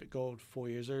to Olympic gold 4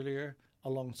 years earlier,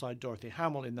 alongside Dorothy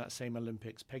Hamill in that same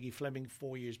Olympics, Peggy Fleming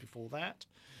 4 years before that,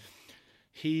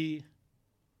 he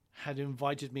had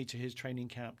invited me to his training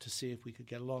camp to see if we could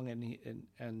get along,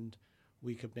 and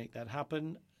we could make that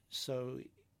happen. So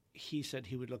he said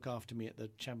he would look after me at the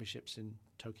championships in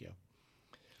Tokyo.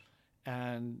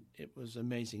 And it was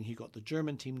amazing. He got the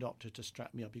German team doctor to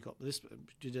strap me up. He got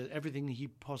did everything he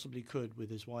possibly could with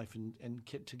his wife and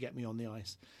Kit to get me on the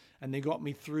ice. And they got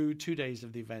me through 2 days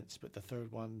of the events, but the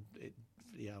third one,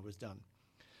 I was done.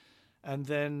 And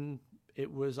then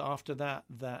it was after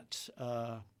that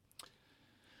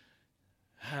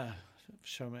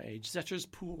show my age, Zetter's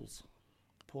Pools.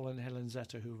 Paul and Helen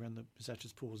Zetter, who ran the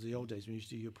Zetter's Pools, the old days when you used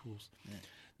to do your pools. Yeah.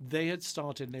 They had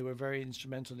started, and they were very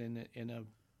instrumental in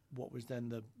what was then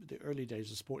the early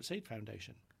days of Sports Aid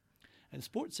Foundation. And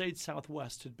Sports Aid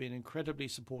Southwest had been incredibly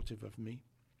supportive of me,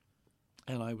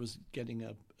 and I was getting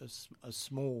a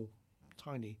small,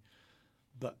 tiny,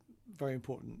 but very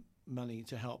important money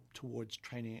to help towards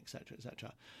training, etc.,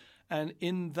 etc. And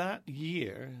in that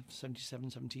year,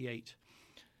 77, 78,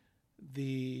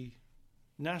 the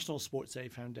National Sports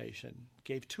Aid Foundation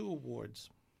gave 2 awards,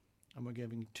 and we're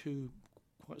giving 2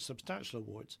 quite substantial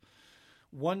awards,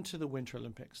 one to the Winter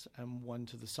Olympics and one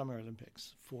to the Summer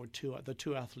Olympics for the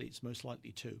 2 athletes most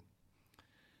likely to.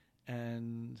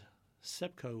 And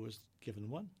Sebco was given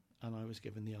one, and I was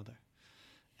given the other.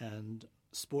 And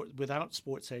without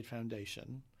Sports Aid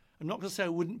Foundation, I'm not going to say I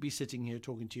wouldn't be sitting here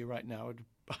talking to you right now,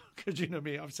 because you know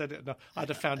me, I've said it. No, I'd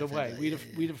have found a way.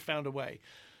 We'd have found a way.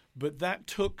 But that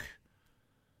took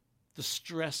the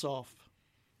stress off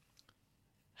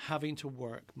having to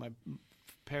work, my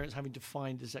parents having to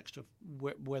find this extra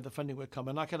where the funding would come.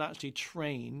 And I could actually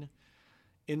train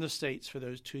in the States for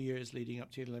those 2 years leading up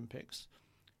to the Olympics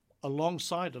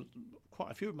alongside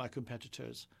quite a few of my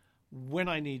competitors when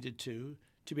I needed to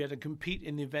be able to compete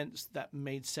in the events that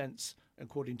made sense,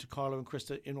 according to Carlo and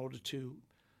Krista, in order to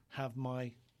have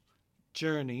my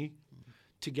journey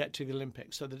to get to the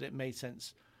Olympics so that it made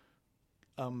sense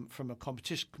from a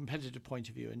competitive point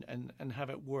of view and have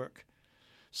it work.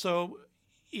 So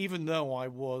even though I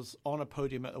was on a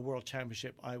podium at the World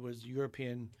Championship, I was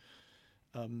European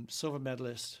silver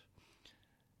medalist,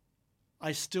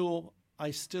 I still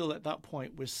at that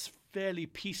point was fairly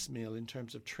piecemeal in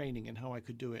terms of training and how I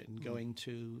could do it, and going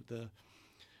to the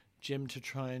gym to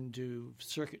try and do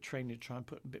circuit training to try and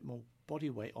put a bit more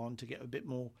body weight on to get a bit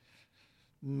more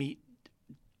meat,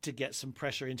 to get some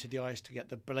pressure into the ice, to get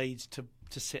the blades to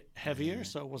sit heavier,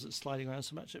 so I wasn't sliding around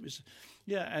so much. It was,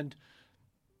 and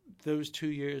those 2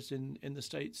 years in the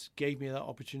States gave me that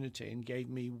opportunity and gave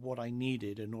me what I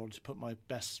needed in order to put my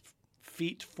best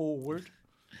feet forward.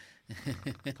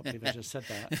 I can't believe I just said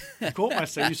that. I caught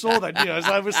myself. You saw that, as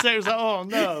I was saying, it was like, oh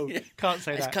no, can't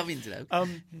say that. It's coming to that.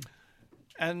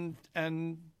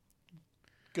 And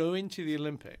go into the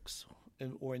Olympics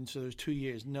or into those 2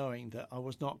 years knowing that I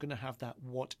was not going to have that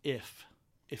what if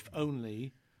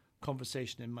only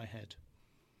conversation in my head.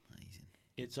 Amazing.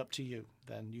 It's up to you.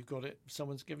 Then you got it.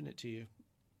 Someone's given it to you.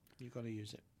 You've got to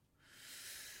use it.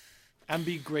 And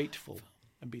be grateful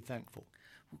and be thankful.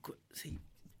 Well, see,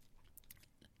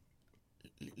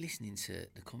 listening to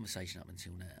the conversation up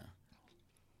until now,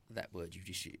 that word you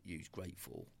just used,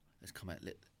 grateful, has come out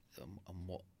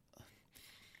on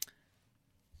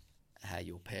how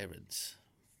your parents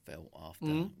felt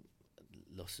after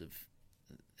loss of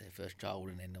their first child,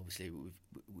 and then obviously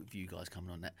with you guys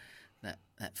coming on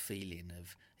that feeling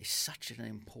of, it's such an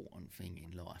important thing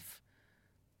in life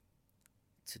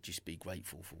to just be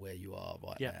grateful for where you are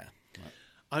right now. Right?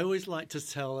 I always like to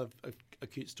tell a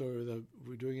cute story.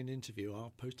 We're doing an interview,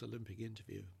 our post-Olympic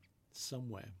interview,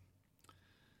 somewhere.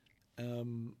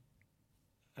 And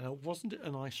it wasn't at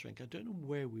an ice rink. I don't know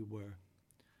where we were.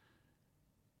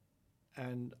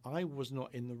 And I was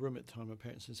not in the room at the time. My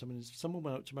parents and someone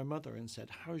went up to my mother and said,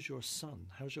 "How's your son?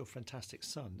 How's your fantastic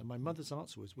son?" And my mother's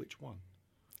answer was, "Which one?"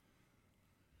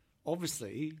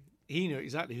 Obviously, he knew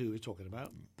exactly who he was talking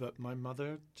about, but my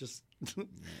mother just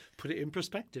put it in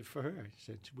perspective for her. She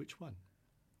said, "Which one?"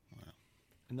 Wow.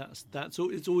 And that's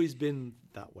all. It's always been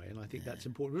that way, and I think that's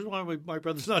important. Which is why my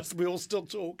brothers and I, we all still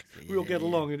talk, we all get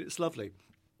along, and it's lovely.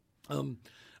 And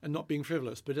not being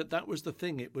frivolous, but that was the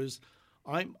thing. It was.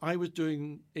 I was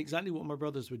doing exactly what my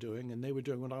brothers were doing, and they were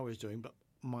doing what I was doing, but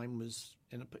mine was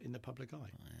in the public eye.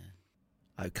 Oh,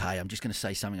 yeah. Okay, I'm just going to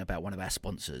say something about one of our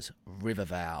sponsors,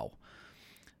 Riverval.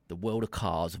 The world of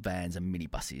cars, vans and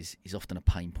minibuses is often a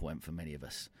pain point for many of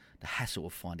us. The hassle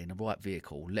of finding the right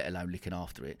vehicle, let alone looking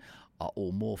after it, are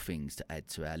all more things to add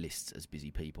to our lists as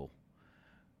busy people.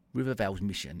 Riverval's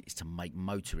mission is to make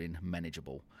motoring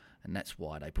manageable, and that's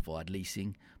why they provide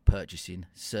leasing, purchasing,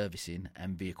 servicing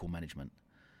and vehicle management.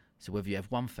 So whether you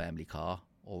have one family car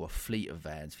or a fleet of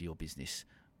vans for your business,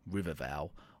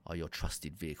 Riverval are your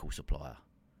trusted vehicle supplier.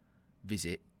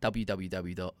 Visit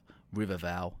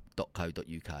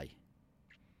www.riverval.co.uk.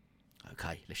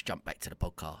 Okay, let's jump back to the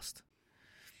podcast.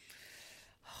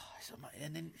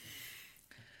 And then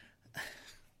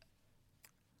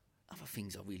other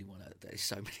things I really want to. There's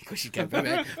so many questions going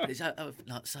through. But it's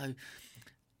so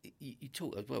you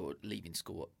talk as well leaving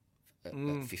school at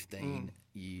 15.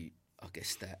 I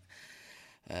guess that.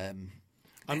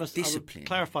 I must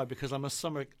clarify because I'm a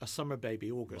summer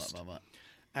baby, August. Right.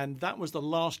 And that was the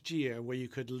last year where you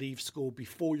could leave school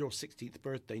before your 16th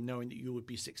birthday, knowing that you would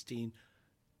be 16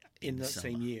 in that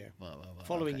same year. Right,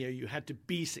 Following year, you had to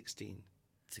be 16.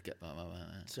 To get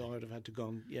right. So I would have had to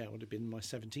go. It would have been my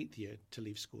 17th year to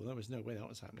leave school. There was no way that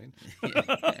was happening. But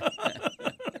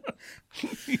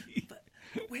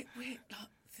we're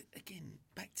again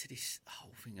back to this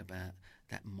whole thing about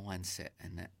that mindset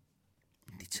and that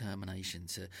determination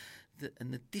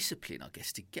and the discipline, I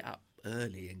guess, to get up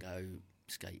early and go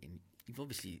skating. You've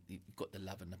got the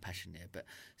love and the passion there, but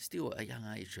still at a young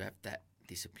age to have that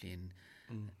discipline.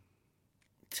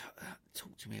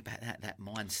 Talk to me about that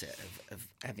mindset of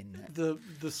having that.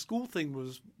 The school thing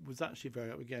was actually very,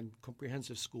 again,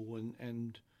 comprehensive school,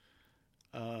 and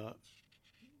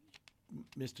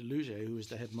Mr. Luge, who was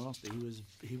the headmaster,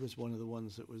 he was one of the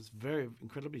ones that was very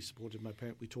incredibly supportive. My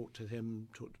parent, we talked to him,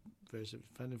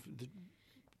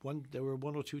 there were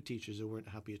one or two teachers who weren't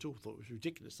happy at all, thought it was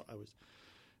ridiculous that I was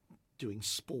doing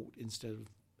sport instead of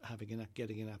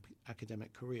getting an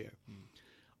academic career.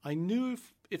 I knew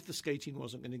if the skating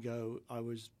wasn't going to go, I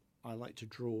like to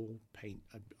draw, paint.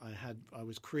 I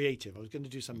was creative. I was going to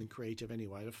do something creative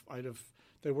anyway.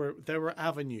 There were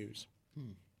avenues,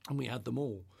 and we had them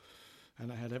all,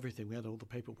 and I had everything. We had all the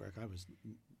paperwork. I was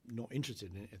not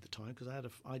interested in it at the time because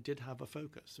I did have a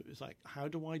focus. It was like, how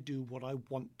do I do what I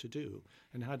want to do,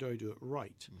 and how do I do it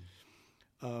right?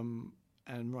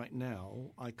 And right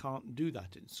now, I can't do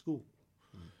that in school.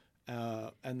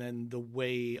 And then the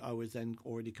way I was then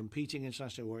already competing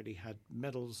internationally, I already had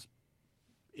medals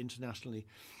internationally,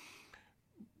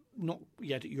 not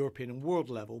yet at European and world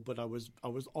level, but I was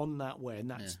on that way. And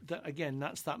that's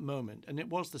that moment. And it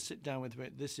was the sit down with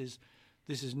it. This is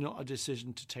not a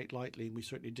decision to take lightly, and we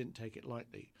certainly didn't take it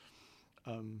lightly.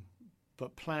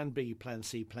 But Plan B, Plan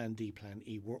C, Plan D, Plan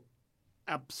E were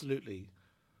absolutely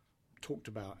talked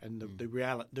about, and the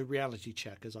reality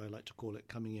check, as I like to call it,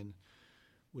 coming in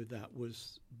with that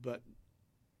was, but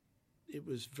it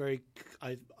was very.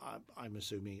 I'm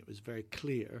assuming it was very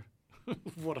clear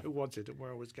what I wanted and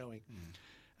where I was going,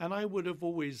 and I would have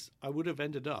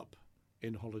ended up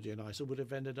in Holiday on Ice. I would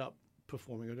have ended up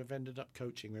performing. I would have ended up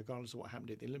coaching, regardless of what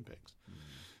happened at the Olympics,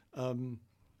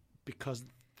 because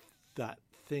that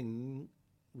thing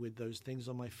with those things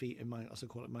on my feet in my, as I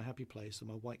call it, my happy place, and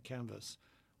my white canvas,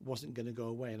 wasn't going to go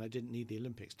away, and I didn't need the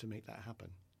Olympics to make that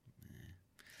happen.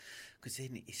 Because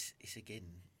then it's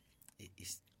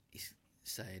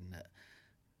saying that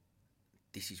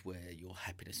this is where your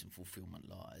happiness and fulfillment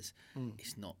lies.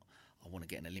 It's not, I want to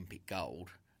get an Olympic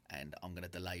gold and I'm going to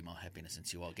delay my happiness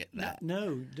until I get that.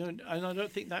 No, and I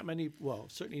don't think that many, well,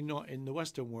 certainly not in the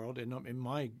Western world and not in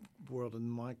my world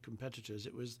and my competitors.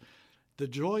 It was the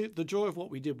joy of what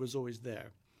we did was always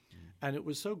there. And it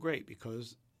was so great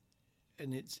because,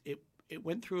 and it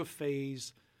went through a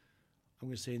phase, I'm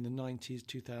going to say in the 90s,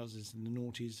 2000s, and the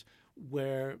noughties,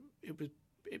 where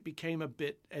it became a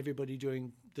bit everybody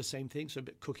doing the same thing, so a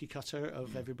bit cookie cutter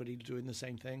of everybody doing the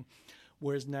same thing.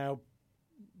 Whereas now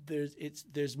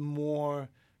there's more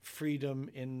freedom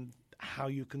in how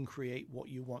you can create what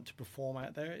you want to perform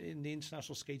out there in the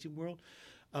international skating world.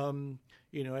 And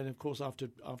of course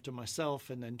after myself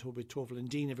and then with Torvill and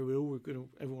Dean, everyone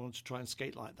wants to try and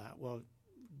skate like that. Well,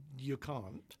 you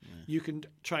can't. Yeah. You can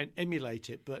try and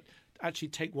emulate it, but actually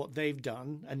take what they've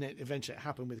done, and then eventually it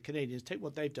happened with the Canadians, take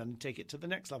what they've done and take it to the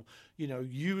next level.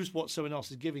 Use what someone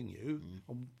else is giving you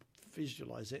and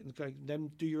visualize it and then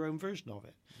do your own version of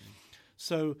it.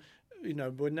 So,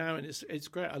 we're now, and it's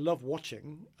great. I love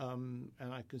watching, and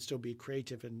I can still be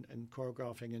creative and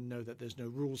choreographing and know that there's no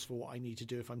rules for what I need to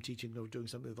do if I'm teaching or doing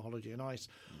something with the Holiday on Ice.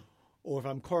 Or if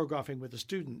I'm choreographing with the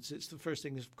students, it's the first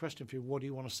thing is question for you, what do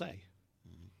you want to say?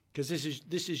 Because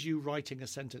this is you writing a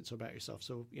sentence about yourself.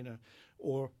 So,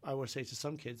 or I would say to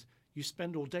some kids, you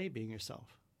spend all day being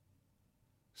yourself.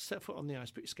 Set foot on the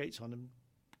ice, put your skates on, and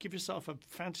give yourself a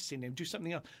fantasy name. Do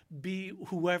something else. Be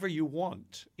whoever you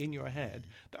want in your head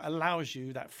that allows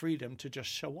you that freedom to just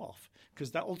show off.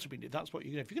 Because that ultimately, that's what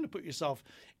if you're going to put yourself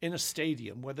in a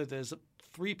stadium, whether there's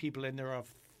 3 people in there or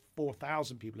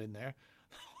 4,000 people in there,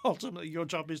 ultimately your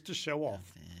job is to show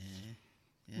off.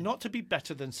 Yeah. Not to be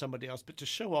better than somebody else, but to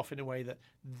show off in a way that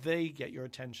they get your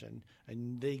attention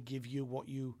and they give you what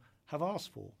you have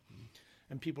asked for.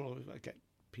 And people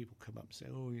come up and say,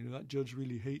 "Oh, that judge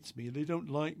really hates me. They don't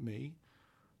like me."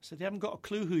 So they haven't got a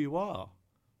clue who you are.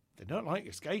 They don't like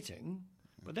your skating,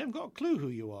 but they haven't got a clue who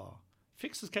you are.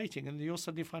 Fix the skating, and you'll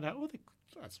suddenly find out,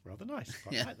 that's rather nice.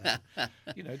 I like that.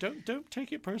 Don't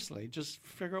take it personally. Just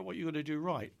figure out what you're going to do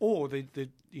right. Or the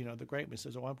great one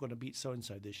says, "Oh, I'm going to beat so and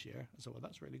so this year." I said, "Well,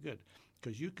 that's really good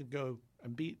because you can go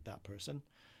and beat that person.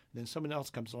 And then someone else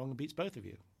comes along and beats both of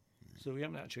you. So we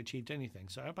haven't actually achieved anything.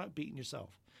 So how about beating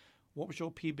yourself? What was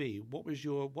your PB? What was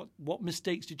your what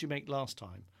mistakes did you make last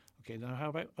time? Okay, now how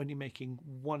about only making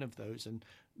one of those and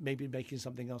maybe making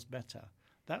something else better?"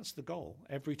 That's the goal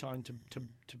every time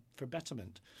for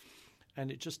betterment. And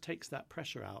it just takes that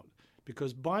pressure out,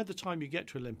 because by the time you get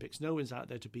to Olympics, no one's out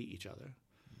there to beat each other.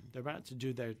 They're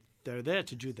there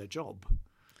to do their job.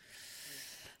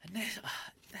 And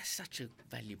that's such a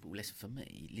valuable lesson for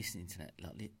me, listening to that.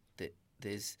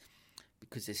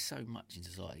 Because there's so much in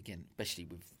society, again, especially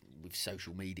with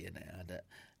social media now, that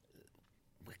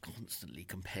we're constantly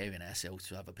comparing ourselves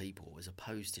to other people, as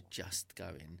opposed to just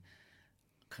going,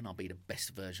 can I be the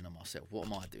best version of myself? What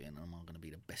am I doing? Am I going to be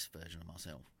the best version of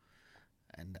myself?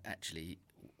 And actually,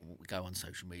 we go on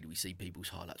social media, we see people's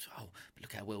highlights. Oh, but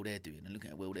look how well they're doing, and look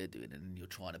how well they're doing, and you're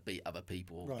trying to beat other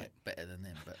people or get better than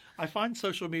them. But I find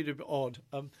social media a bit odd.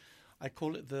 I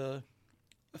call it the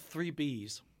 3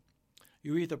 Bs.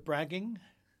 You're either bragging,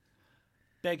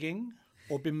 begging,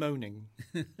 or bemoaning.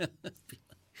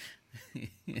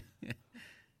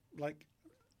 Like,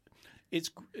 it's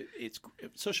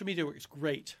social media works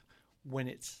great when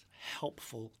it's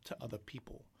helpful to other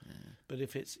people. But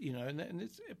if it's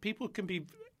people can be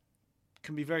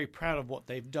very proud of what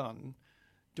they've done.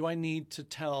 Do I need to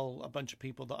tell a bunch of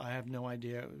people that I have no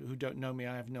idea, who don't know me,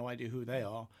 I have no idea who they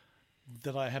are,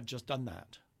 that I have just done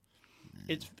that?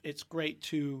 It's great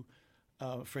to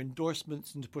for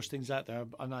endorsements and to push things out there,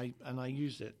 and I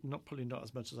use it, probably not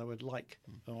as much as I would like,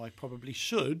 or I probably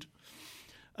should.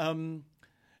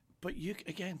 But you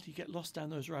get lost down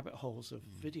those rabbit holes of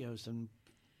videos and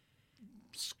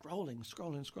scrolling.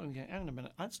 Hang on a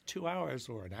minute, that's 2 hours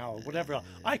or an hour, whatever.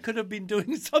 I could have been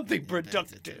doing something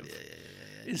productive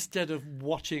instead of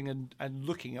watching and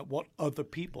looking at what other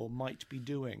people might be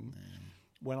doing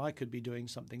when I could be doing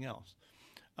something else.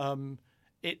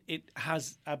 It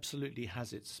absolutely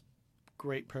has its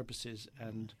great purposes,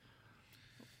 and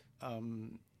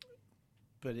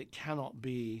but it cannot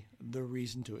be the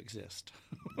reason to exist.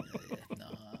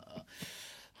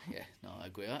 I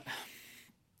agree.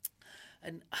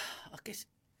 And I guess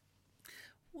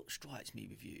what strikes me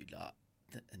with you,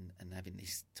 and having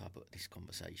this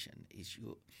conversation, is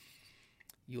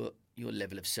your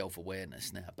level of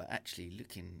self-awareness now. But actually,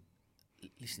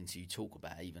 listening to you talk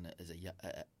about, even as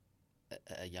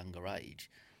a younger age,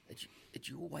 had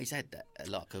you always had that,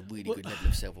 like a really good level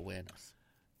of self-awareness?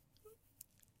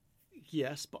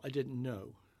 Yes, but I didn't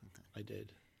know. Okay. I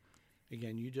did.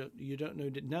 Again, you don't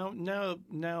know.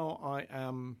 Now I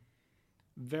am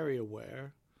very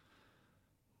aware.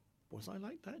 Was I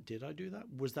like that? Did I do that?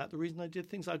 Was that the reason I did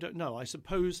things? I don't know. I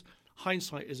suppose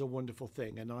hindsight is a wonderful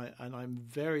thing, and I'm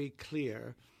very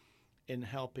clear in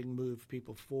helping move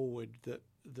people forward that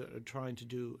are trying to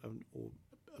do a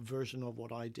version of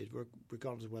what I did,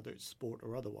 regardless of whether it's sport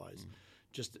or otherwise.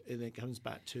 And it comes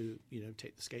back to,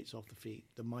 take the skates off the feet.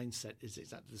 The mindset is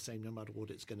exactly the same no matter what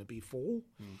it's going to be for.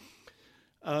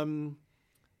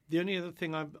 The only other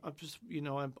thing I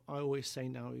always say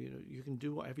now, you can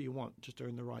do whatever you want, just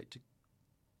earn the right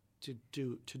to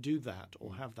do that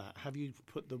or have that. Have you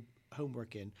put the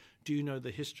homework in? Do you know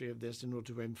the history of this in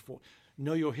order to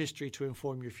know your history to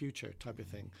inform your future, type of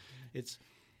thing? It's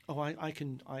I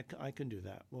can do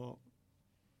that. Well,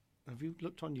 have you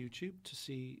looked on YouTube to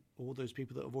see all those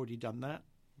people that have already done that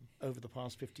over the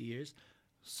past 50 years?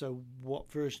 So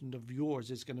what version of yours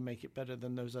is going to make it better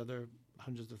than those other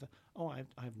hundreds of things? I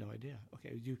have no idea.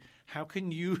 Okay, how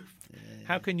can you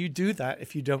do that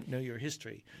if you don't know your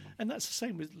history? And that's the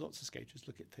same with lots of skaters.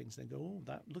 Look at things and they go,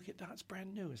 that's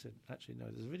brand new. I said, actually, no,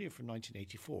 there's a video from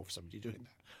 1984 of somebody doing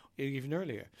that, even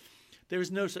earlier. There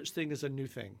is no such thing as a new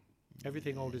thing.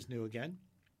 Everything old is new again.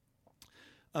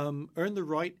 Earn the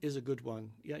right is a good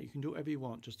one. Yeah, you can do whatever you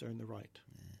want, just earn the right.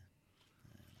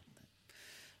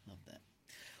 Love that.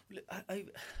 Well,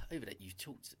 look, over that, you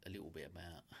talked a little bit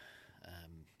about.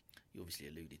 You obviously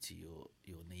alluded to your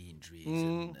knee injuries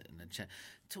and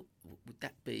would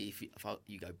that be if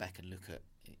you go back and look at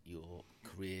your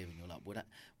career and you're like,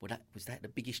 was that the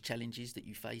biggest challenges that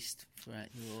you faced throughout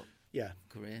your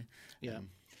career? Yeah,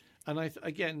 and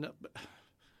again,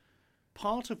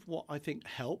 part of what I think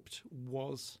helped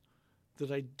was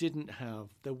that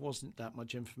there wasn't that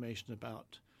much information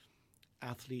about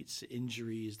athletes'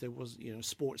 injuries. There was,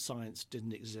 sports science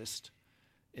didn't exist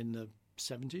in the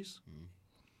 70s.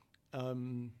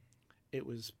 It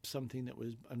was something that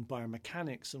was, and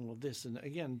biomechanics and all of this. And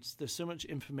again, there's so much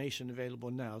information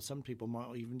available now. Some people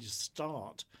might even just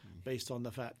start based on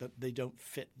the fact that they don't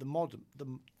fit the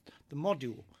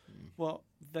module. Well,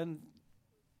 then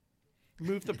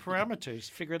move the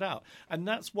parameters, figure it out. And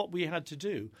that's what we had to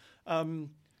do. I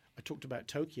talked about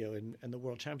Tokyo and the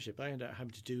World Championship. I ended up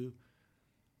having to do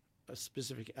a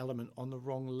specific element on the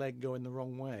wrong leg going the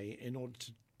wrong way in order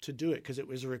to do it, because it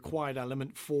was a required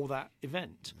element for that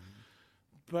event.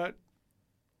 But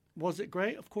was it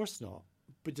great? Of course not.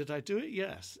 But did I do it?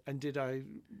 Yes. And did I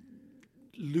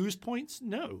lose points?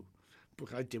 No.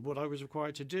 But I did what I was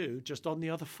required to do, just on the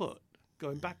other foot,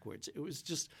 going backwards. It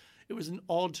was an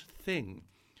odd thing.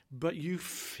 But you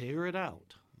figure it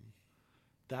out.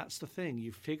 That's the thing.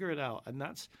 You figure it out. And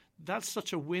that's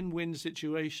such a win-win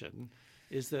situation,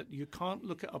 is that you can't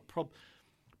look at a problem.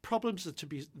 Problems are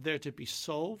there to be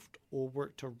solved or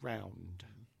worked around.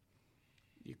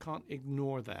 You can't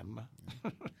ignore them.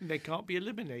 They can't be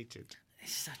eliminated.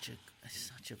 It's such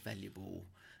a valuable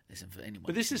lesson for anyone.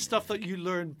 But this is stuff that you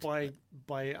learn by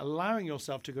allowing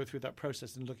yourself to go through that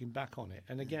process and looking back on it.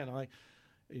 And again,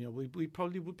 we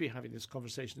probably would be having this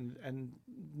conversation, and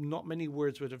not many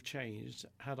words would have changed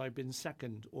had I been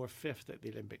second or fifth at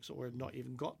the Olympics, or not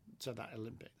even got to that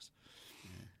Olympics.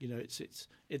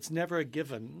 It's never a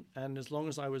given, and as long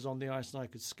as I was on the ice and I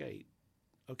could skate,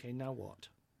 okay, now what?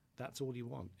 That's all you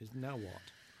want, is now what?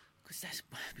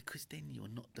 Because then you're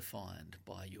not defined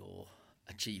by your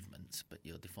achievements, but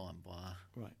you're defined by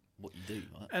what you do,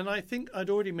 right? And I think I'd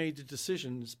already made the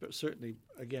decisions, but certainly,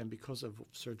 again, because of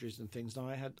surgeries and things, now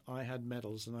I had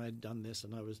medals, and I had done this,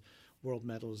 and I was world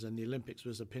medals, and the Olympics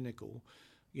was a pinnacle.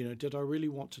 Did I really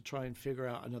want to try and figure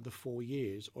out another 4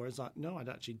 years? Or is that, no, I'd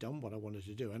actually done what I wanted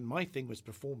to do. And my thing was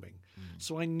performing.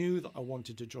 So I knew that I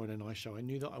wanted to join an ice show. I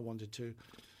knew that I wanted to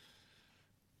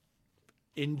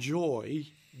enjoy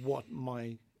what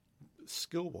my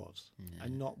skill was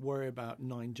and not worry about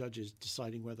 9 judges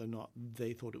deciding whether or not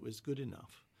they thought it was good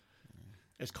enough.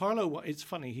 As Carlo, it's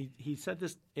funny, he said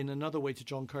this in another way to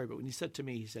John Curry, but when he said to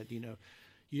me, he said,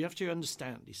 you have to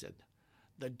understand, he said,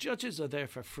 the judges are there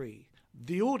for free.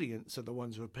 The audience are the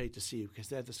ones who are paid to see you, because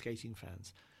they're the skating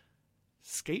fans.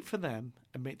 Skate for them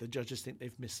and make the judges think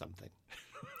they've missed something.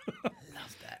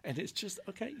 Love that. And it's just,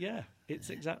 it's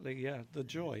exactly, the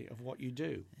joy of what you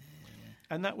do.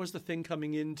 And that was the thing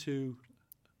coming into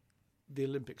the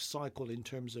Olympic cycle in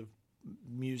terms of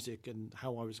music and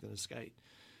how I was going to skate.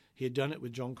 He had done it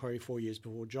with John Curry 4 years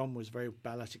before. John was very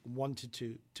balletic, wanted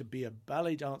to be a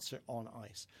ballet dancer on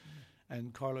ice.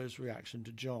 And Carlo's reaction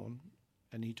to John,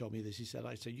 and he told me this,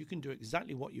 I said, you can do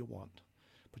exactly what you want,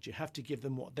 but you have to give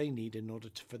them what they need in order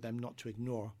for them not to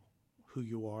ignore who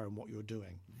you are and what you're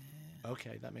doing. Yeah.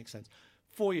 Okay, that makes sense.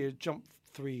 4 years, jump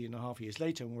 3.5 years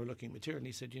later, and we're looking at material, and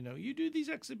he said, you do these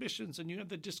exhibitions and you have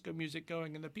the disco music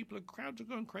going and the crowds are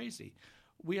going crazy.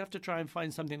 We have to try and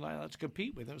find something like that to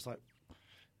compete with. And it was like,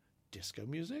 disco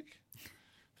music?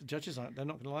 The judges they're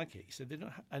not going to like it. He said,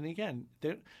 and again,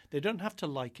 they don't have to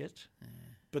like it. Yeah.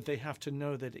 But they have to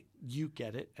know that you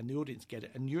get it and the audience get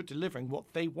it, and you're delivering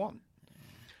what they want.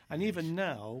 And even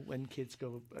now, when kids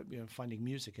go, finding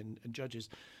music and judges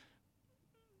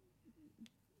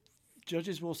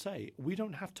will say, we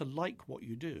don't have to like what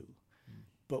you do,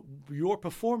 but your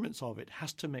performance of it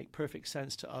has to make perfect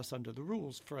sense to us under the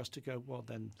rules for us to go, well,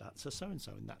 then that's a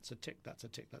so-and-so, and that's a tick, that's a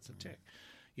tick, that's a tick.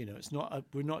 It's not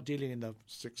we're not dealing in the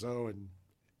 6.0 and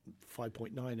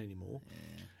 5.9 anymore.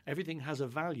 Yeah. Everything has a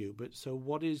value, but so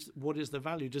what is the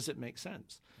value? Does it make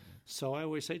sense? So I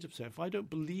always say to myself, if I don't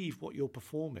believe what you're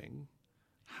performing,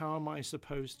 how am I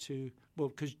supposed to? Well,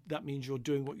 because that means you're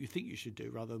doing what you think you should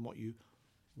do rather than what you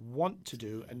want to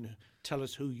do, and tell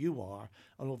us who you are,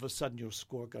 and all of a sudden your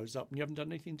score goes up and you haven't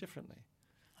done anything differently.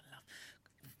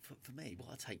 For me, what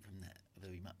I take from that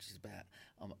very much is about,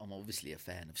 I'm obviously a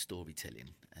fan of storytelling,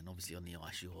 and obviously on the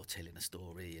ice you're telling a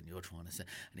story and you're trying to say,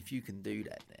 and if you can do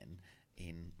that then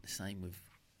in the same with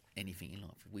anything in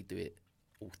life, we do it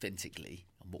authentically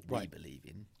and what we Right. believe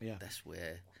in, Yeah. that's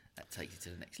where that takes it to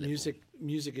the next level.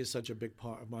 Music is such a big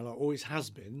part of my life. Always has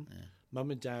been. Yeah.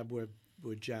 Mum and Dad were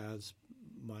jazz.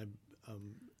 My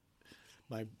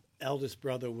eldest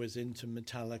brother was into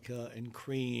Metallica and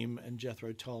Cream and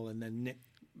Jethro Tull, and then Nick,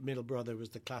 middle brother,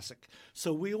 was the classic.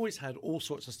 So we always had all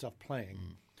sorts of stuff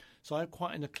playing. So I have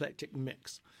quite an eclectic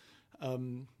mix.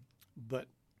 But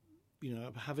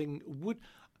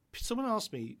someone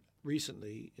asked me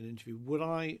recently in an interview, would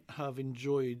I have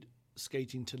enjoyed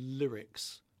skating to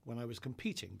lyrics when I was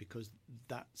competing, because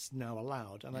that's now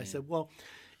allowed? And I said, well,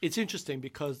 it's interesting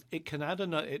because it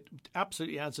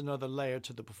absolutely adds another layer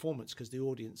to the performance, because the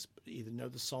audience either know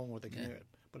the song or they can hear it.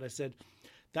 But I said,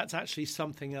 that's actually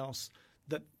something else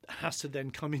that has to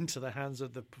then come into the hands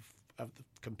of the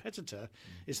competitor.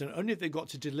 Is that only if they've got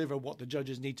to deliver what the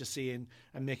judges need to see and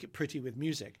make it pretty with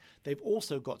music, they've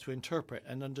also got to interpret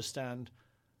and understand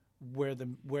where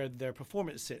their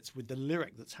performance sits with the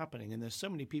lyric that's happening. And there's so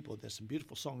many people, there's some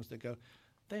beautiful songs that go,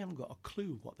 they haven't got a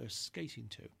clue what they're skating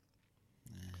to.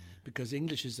 Because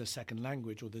English is their second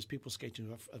language, or there's people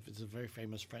skating. It's a very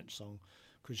famous French song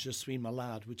called Je suis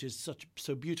malade, which is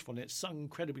so beautiful, and it's sung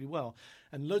incredibly well.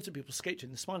 And loads of people skating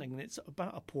and smiling, and it's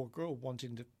about a poor girl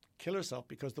wanting to kill herself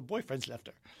because the boyfriend's left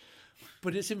her.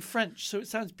 But it's in French, so it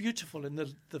sounds beautiful, and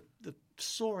the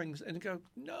soarings, and you go,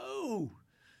 no.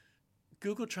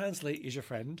 Google Translate is your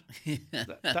friend.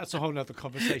 That's a whole other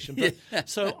conversation. But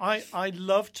so I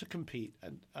love to compete,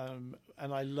 and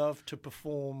I love to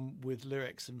perform with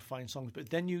lyrics and find songs. But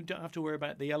then you don't have to worry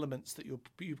about the elements that you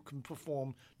can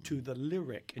perform to the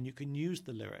lyric, and you can use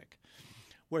the lyric.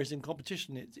 Whereas in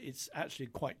competition, it's actually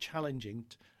quite challenging,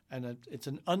 and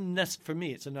for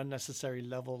me, it's an unnecessary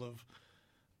level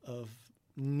of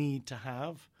need to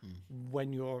have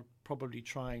when you're probably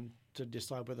trying to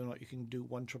decide whether or not you can do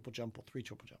 1 triple jump or 3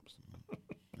 triple jumps.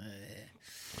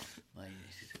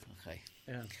 Okay.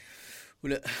 Yeah.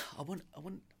 Well, look, I've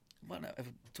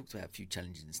talked about a few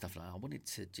challenges and stuff like that. I wanted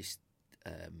to just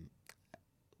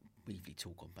briefly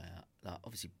talk about, like,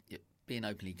 obviously being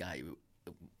openly gay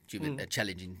during a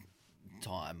challenging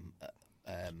time.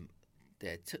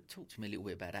 There, talk to me a little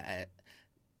bit about that.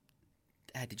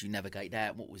 How did you navigate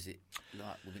that? What was it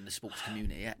like within the sports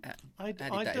community? I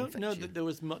don't know that there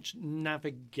was much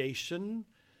navigation,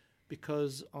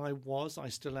 because I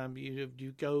still am.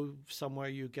 You go somewhere,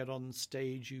 you get on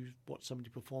stage, you watch somebody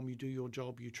perform, you do your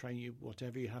job, you train, you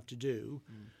whatever you have to do,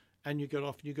 and you get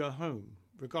off and you go home,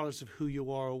 regardless of who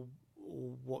you are or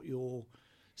what your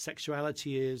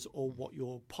sexuality is or what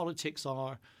your politics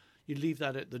are. You leave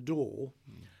that at the door.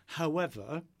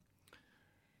 However,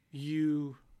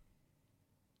 you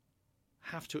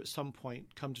have to at some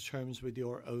point come to terms with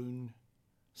your own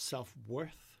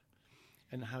self-worth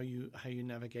and how you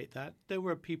navigate that. There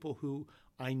were people who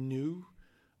I knew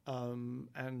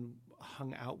and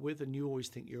hung out with, and you always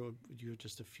think you're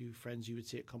just a few friends you would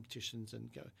see at competitions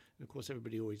and go. And of course,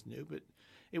 everybody always knew, but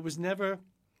it was never.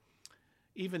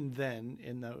 Even then,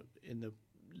 in the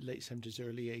late 70s,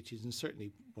 early 80s, and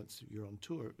certainly once you're on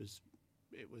tour,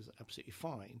 it was absolutely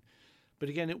fine. But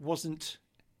again, it wasn't.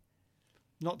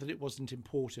 Not that it wasn't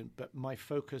important, but my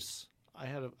focus, I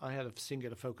had a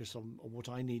singular focus on what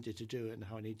I needed to do and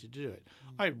how I needed to do it.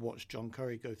 I'd watched John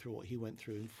Curry go through what he went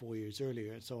through 4 years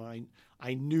earlier, and so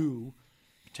I knew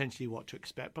potentially what to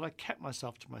expect, but I kept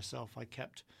myself to myself. I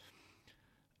kept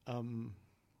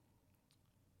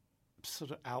sort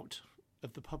of out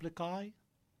of the public eye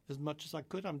as much as I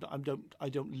could. I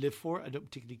don't live for it. I don't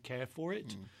particularly care for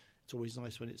it. It's always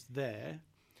nice when it's there,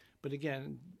 but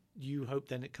again, you hope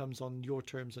then it comes on your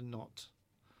terms and not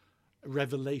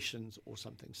revelations or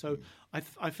something. So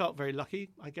I felt very lucky,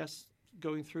 I guess,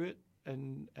 going through it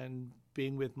and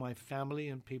being with my family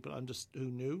and people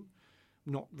who knew,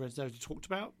 not necessarily talked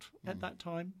about at that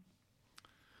time.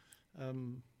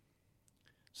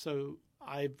 So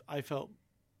I felt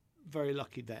very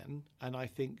lucky then, and I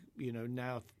think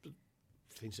now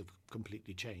things have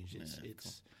completely changed.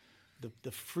 It's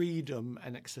the freedom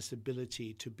and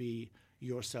accessibility to be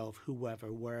yourself,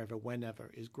 whoever, wherever, whenever,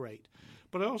 is great.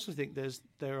 But I also think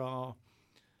there are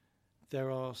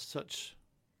such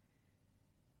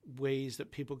ways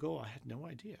that people go, I had no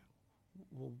idea.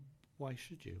 Well, why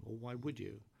should you? Or why would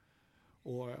you?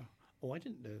 Or, I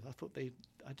didn't know. I thought they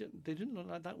didn't look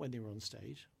like that when they were on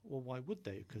stage. Well, why would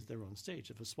they? Because they're on stage.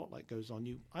 If a spotlight goes on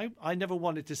you, I never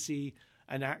wanted to see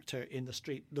an actor in the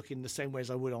street looking the same way as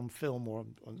I would on film or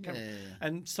on camera.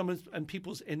 And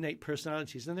people's innate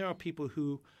personalities. And there are people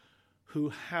who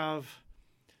have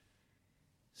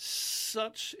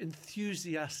such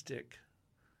enthusiastic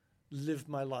live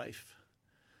my life,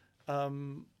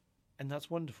 and that's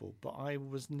wonderful. But I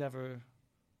was never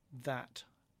that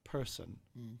person.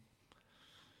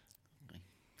 Okay.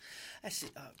 That's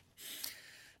it.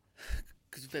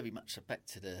 Because very much back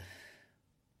to the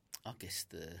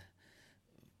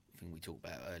thing we talked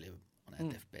about earlier on our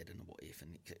deathbed and the what if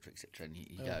and et cetera, and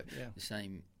you go the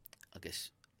same. I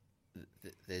guess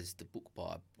there's the book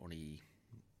by Ronnie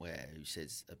Ware who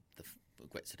says the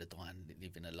regrets of the dying,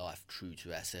 living a life true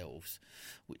to ourselves,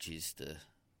 which is the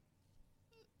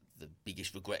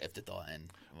biggest regret of the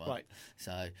dying. Right.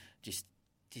 So just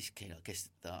I guess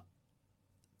that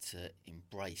to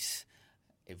embrace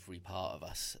every part of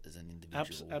us as an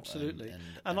individual. Absolutely.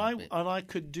 And I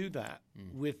could do that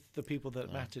with the people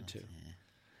that mattered to. Yeah.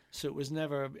 So it was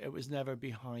never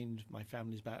behind my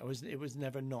family's back. It was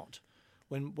never not.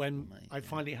 When I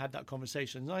finally had that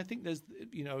conversation, and I think there's,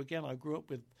 again, I grew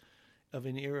up of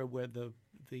an era where the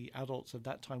adults of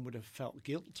that time would have felt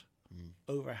guilt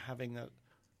over having a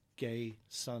gay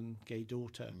son, gay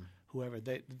daughter, whoever.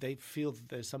 They feel that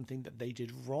there's something that they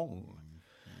did wrong.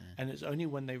 And it's only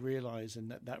when they realize,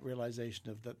 and that realization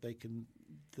of that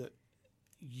that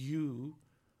you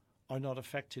are not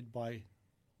affected by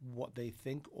what they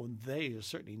think, or they are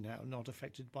certainly now not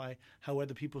affected by how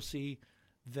other people see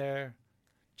their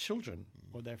children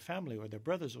or their family or their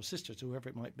brothers or sisters, whoever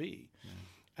it might be.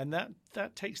 And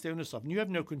that takes the onus off. And you have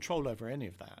no control over any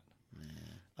of that.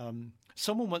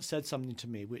 Someone once said something to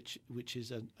me, which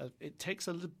is it takes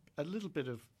a little bit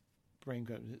of brain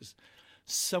going.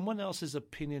 Someone else's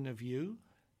opinion of you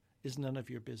is none of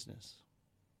your business.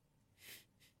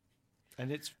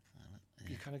 And it's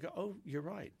you kind of go, oh, you're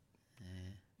right.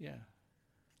 Yeah.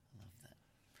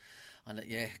 I love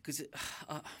that. Because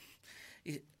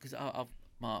I've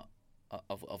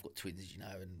got twins,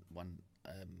 and one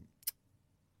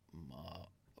my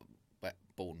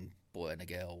born boy and a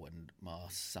girl, and my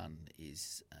son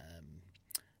is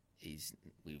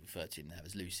we refer to him now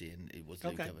as Lucy, and it was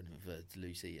Luca, and referred to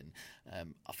Lucy. And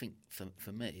I think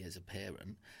for me as a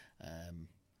parent,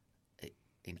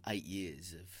 in 8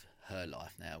 years of her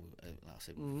life now, like I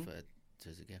said, referred to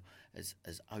as a girl, has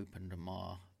opened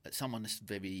someone that's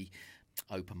very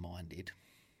open-minded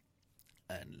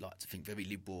and like to think very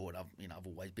liberal, and I've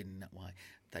always been in that way.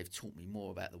 They've taught me more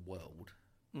about the world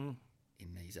in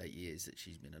these 8 years that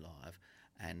she's been alive,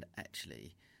 and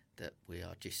actually that we're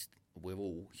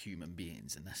all human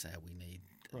beings, and that's how we need.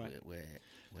 Right. We're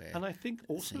and I think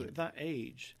also at that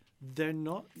age, they're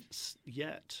not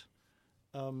yet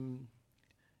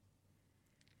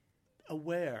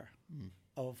aware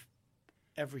of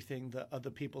everything that other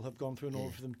people have gone through in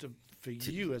order for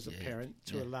you as a parent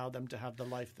to allow them to have the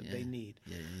life that they need.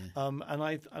 And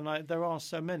there are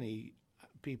so many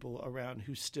people around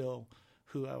who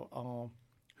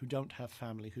don't have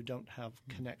family, who don't have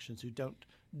connections, who don't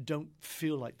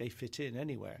feel like they fit in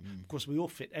anywhere. Of course, we all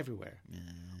fit everywhere,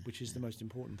 which is the most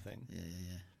important thing.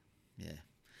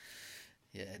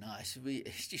 No,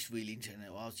 it's just really interesting.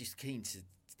 I was just keen to,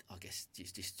 I guess,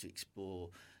 just to explore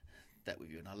that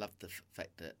with you, and I love the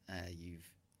fact that you've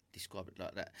described it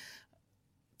like that.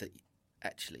 That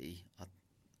actually,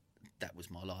 that was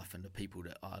my life, and the people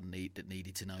that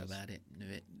needed to know about it knew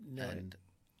it, and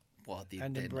what I did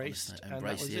and then, embraced, and that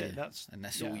was it. And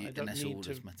that's all. And that's all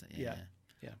that matters. Yeah.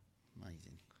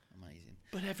 Amazing.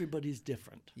 But everybody's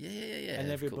different.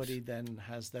 And everybody then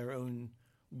has their own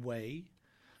way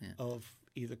of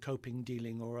either coping,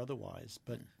 dealing, or otherwise.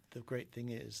 But the great thing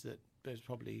is that there's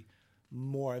probably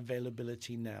more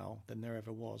availability now than there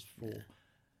ever was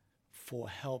for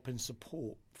help and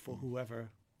support for whoever,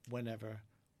 whenever,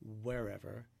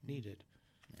 wherever needed.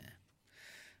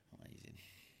 Amazing.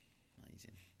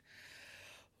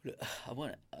 Look, I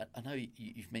know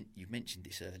you've mentioned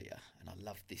this earlier, and I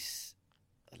love this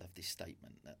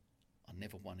statement that I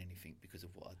never won anything because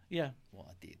of what I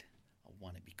did. I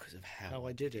won it because of how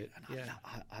I did it. And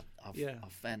I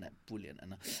found that brilliant.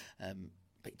 And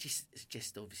but it's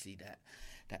just obviously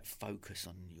that focus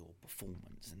on your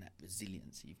performance and that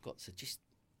resilience that you've got. So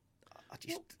I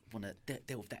want to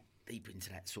delve that deeper into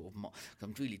that sort of.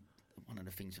 I'm really. One of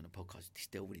the things on the podcast is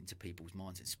delving into people's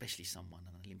minds, especially someone,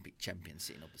 an Olympic champion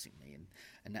sitting opposite me,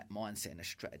 and that mindset and the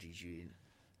strategies you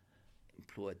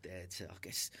employed there to, I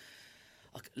guess,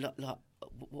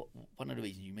 one of the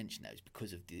reasons you mentioned that is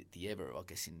because of the error, I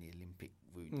guess, in the Olympic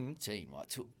routine,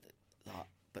 right?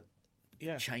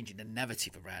 Changing the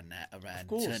narrative around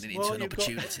turning it into an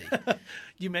opportunity.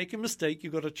 You make a mistake,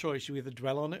 you've got a choice. You either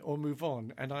dwell on it or move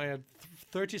on. And I had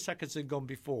 30 seconds had gone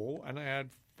before, and I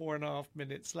had 4.5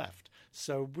 minutes left.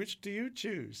 So which do you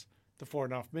choose? The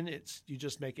 4.5 minutes, you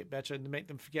just make it better and make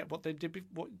them forget what they did,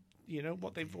 what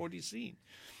they've already seen.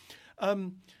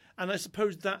 And I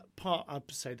suppose that part, I'd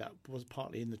say that was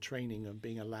partly in the training of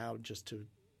being allowed just to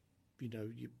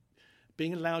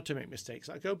being allowed to make mistakes.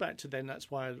 I go back to then. That's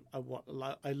why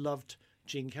I loved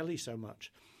Gene Kelly so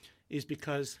much, is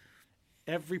because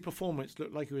every performance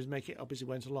looked like he was making it up as he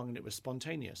went along, and it was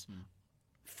spontaneous.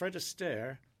 Fred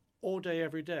Astaire, all day,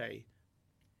 every day.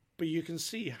 But you can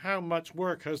see how much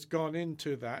work has gone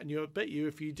into that, and I bet you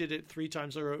if you did it 3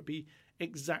 times in a row, it would be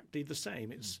exactly the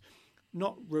same. It's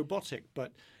not robotic,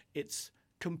 but it's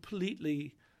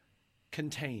completely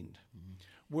contained.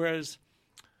 Whereas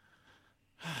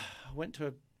I went to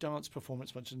a dance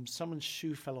performance once and someone's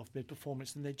shoe fell off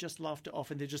mid-performance and they just laughed it off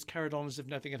and they just carried on as if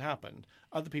nothing had happened.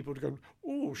 Other people would go,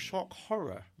 oh, shock,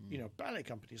 horror, ballet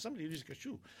company, somebody just goes,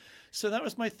 shoo. So that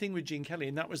was my thing with Gene Kelly,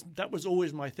 and that was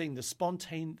always my thing, the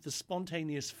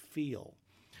spontaneous feel,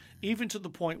 even to the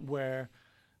point where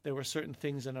there were certain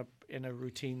things in a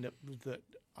routine that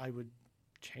I would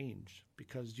change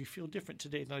because you feel different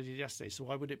today than I did yesterday, so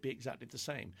why would it be exactly the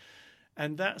same?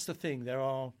 And that's the thing. There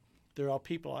are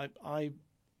people.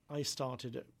 I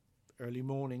started at early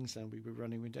mornings and we were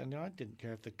running with Danny. I didn't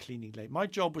care if the cleaning lady. My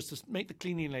job was to make the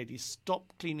cleaning lady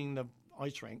stop cleaning the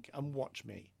ice rink and watch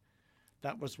me.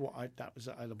 That was what I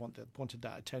wanted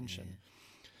that attention.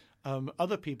 Yeah.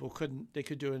 Other people couldn't. They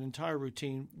could do an entire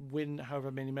routine, win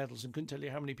however many medals, and couldn't tell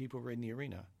you how many people were in the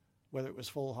arena, whether it was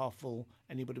full, half full,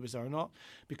 anybody was there or not,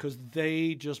 because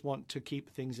they just want to keep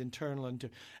things internal and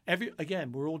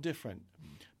again, we're all different.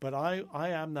 But I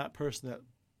am that person that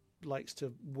likes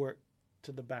to work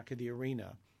to the back of the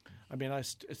arena. I mean,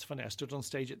 it's funny, I stood on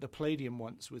stage at the Palladium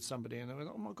once with somebody and I went,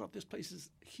 oh my God, this place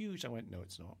is huge. I went, no,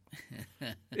 it's not.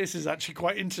 This is actually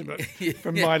quite intimate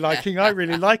from my liking. I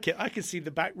really like it. I can see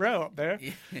the back row up there.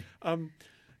 And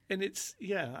it's,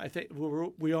 I think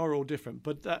we are all different.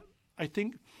 But I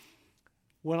think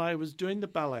when I was doing the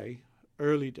ballet,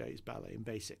 early days ballet and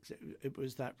basics, it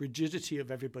was that rigidity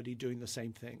of everybody doing the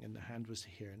same thing, and the hand was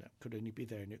here and it could only be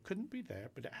there and it couldn't be there,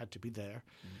 but it had to be there.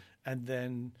 And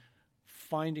then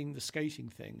finding the skating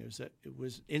thing is that it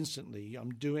was instantly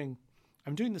I'm doing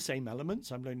the same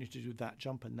elements. I'm learning to do that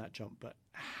jump and that jump, but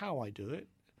how I do it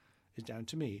is down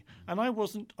to me. And I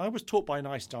was taught by an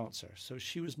ice dancer, so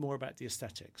she was more about the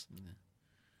aesthetics.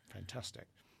 Fantastic.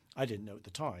 I didn't know at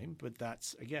the time, but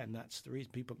that's the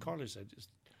reason people, Carla said, is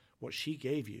what she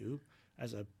gave you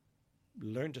as a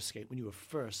learn to skate when you were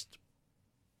first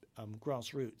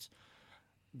grassroots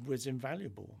was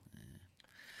invaluable.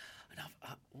 And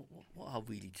what I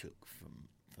really took from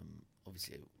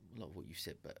obviously a lot of what you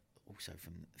said, but also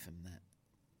from that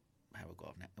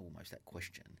paragraph, almost that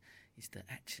question, is that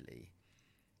actually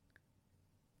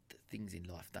that things in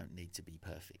life don't need to be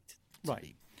perfect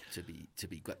to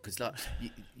be great. Because like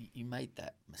you made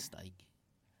that mistake,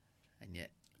 and yet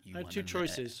you had 2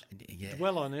 choices: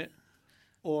 dwell on it,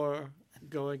 or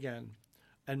go again.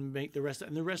 And make the rest,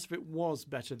 and the rest of it was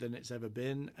better than it's ever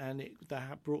been, and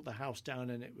that brought the house down,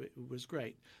 and it was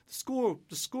great.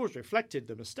 The scores reflected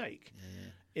the mistake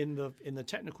in the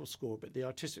technical score, but the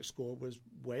artistic score was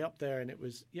way up there, and it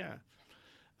was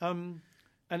and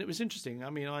it was interesting.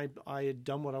 I mean, I had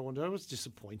done what I wanted. I was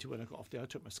disappointed when I got off there. I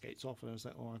took my skates off, and I was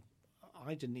like, oh,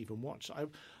 I didn't even watch.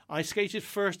 I skated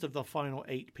first of the final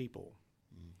 8 people,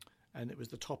 and it was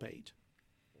the top 8.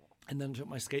 And then I took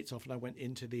my skates off and I went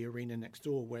into the arena next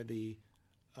door where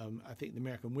I think the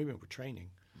American women were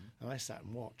training. And I sat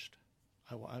and watched.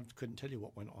 I couldn't tell you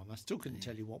what went on. I still couldn't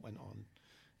tell you what went on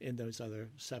in those other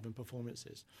 7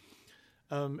 performances.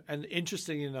 And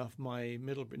interestingly enough, my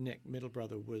middle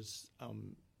brother was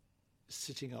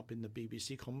sitting up in the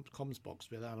BBC comms box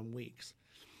with Alan Weeks.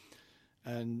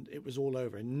 And it was all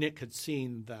over. And Nick had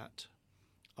seen that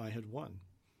I had won.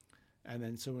 And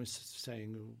then someone was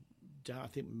saying, I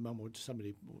think mum or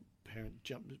somebody, parent,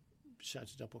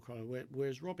 shouted up or cried,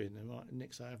 where's Robin? And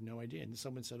Nick said, I have no idea. And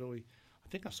someone said, I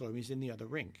think I saw him. He's in the other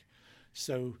rink.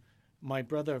 So my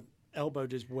brother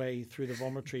elbowed his way through the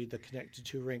vomitory that connected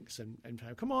 2 rinks and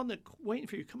come on, they're waiting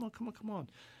for you. Come on.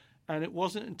 And it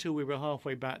wasn't until we were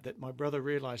halfway back that my brother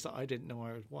realised that I didn't know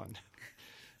I had won.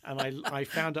 And I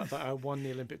found out that I won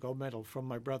the Olympic gold medal from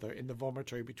my brother in the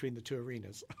vomitory between the 2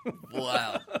 arenas.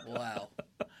 Wow.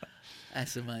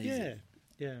 That's amazing.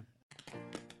 Yeah.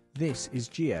 This is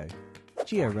Geo.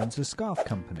 Geo runs a scarf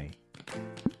company.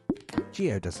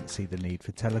 Geo doesn't see the need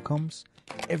for telecoms.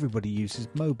 Everybody uses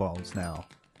mobiles now.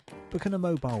 But can a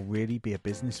mobile really be a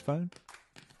business phone?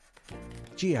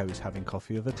 Geo is having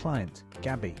coffee with a client,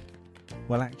 Gabby.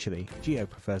 Well, actually, Geo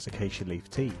prefers acacia leaf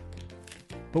tea.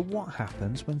 But what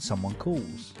happens when someone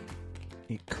calls?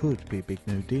 It could be a big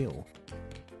new deal.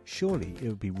 Surely it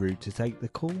would be rude to take the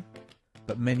call?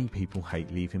 But many people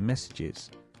hate leaving messages.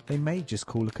 They may just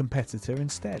call a competitor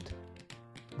instead.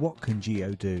 What can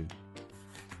Geo do?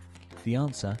 The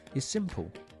answer is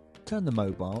simple. Turn the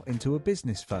mobile into a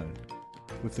business phone.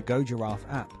 With the Go Giraffe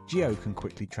app, Geo can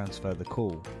quickly transfer the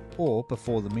call. Or,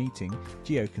 before the meeting,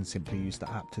 Geo can simply use the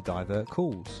app to divert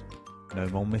calls. No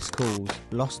more missed calls,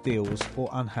 lost deals, or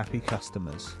unhappy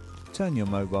customers. Turn your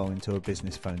mobile into a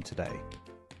business phone today.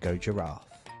 Go Giraffe.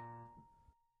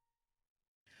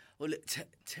 Well, look,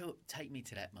 take me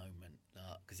to that moment,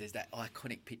 because there's that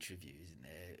iconic picture of you, isn't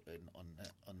there,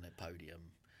 on the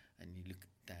podium, and you look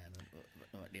down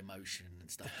at the emotion and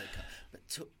stuff.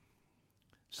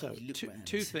 So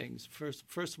two things.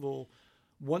 First of all,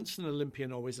 once an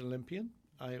Olympian, always an Olympian.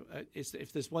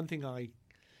 If there's one thing I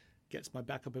gets my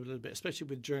back up a little bit, especially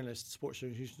with journalists, sports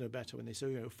journalists who should know better when they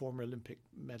say, former Olympic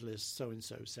medalist so and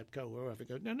so, Seb Coe, or whoever.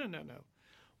 Go, no.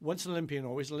 Once an Olympian,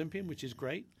 always an Olympian, which is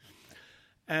great.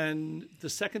 And the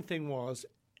second thing was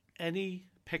any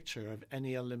picture of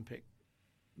any Olympic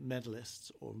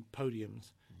medalists or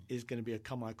podiums is going to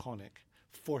become iconic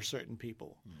for certain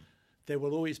people. There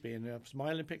will always be, and it's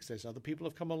my Olympics, there's other people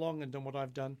have come along and done what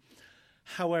I've done.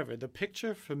 However, the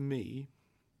picture for me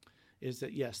is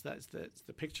that, yes, that's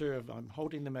the picture of I'm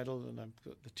holding the medal and I've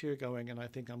got the tear going and I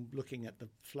think I'm looking at the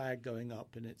flag going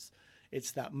up, and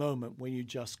it's that moment when you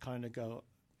just kind of go,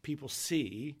 people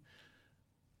see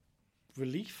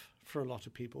relief for a lot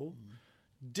of people,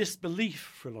 disbelief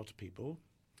for a lot of people.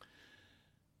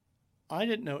 I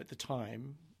didn't know at the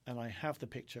time, and I have the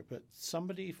picture, but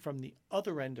somebody from the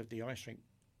other end of the ice rink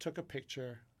took a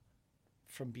picture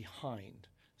from behind,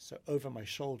 so over my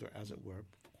shoulder, as it were,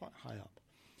 quite high up.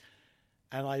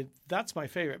 And that's my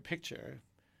favorite picture,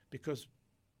 because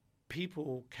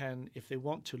people can, if they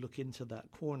want to, look into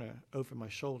that corner over my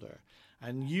shoulder,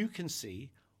 and you can see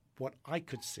what I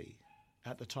could see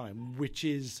at the time, which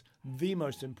is the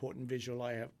most important visual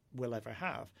I will ever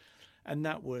have. And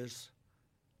that was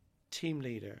team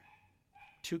leader,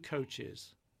 two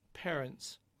coaches,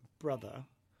 parents, brother,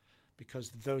 because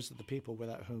those are the people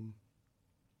without whom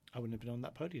I wouldn't have been on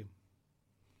that podium.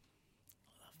 I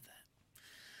love that.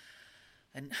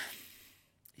 And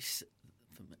it's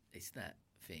that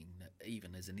thing that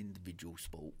even as an individual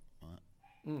sport, right,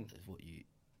 is what you...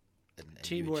 And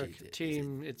teamwork,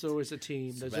 it's always a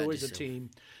team. There's always a team.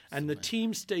 And the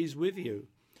team stays with you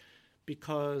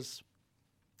because,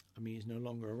 he's no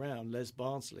longer around, Les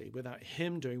Barnsley. Without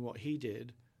him doing what he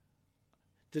did,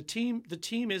 the team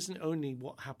isn't only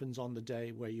what happens on the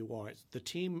day where you are. The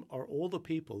team are all the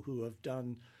people who have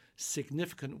done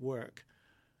significant work,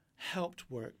 helped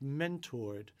work,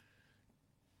 mentored,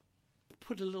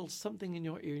 put a little something in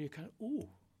your ear and you kind of, ooh.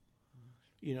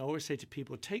 I always say to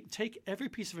people, take every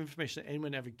piece of information that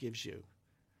anyone ever gives you,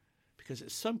 because at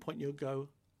some point you'll go,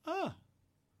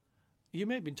 you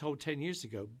may have been told 10 years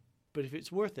ago, but if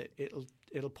it's worth it,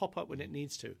 it'll pop up when it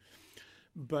needs to.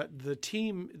 But the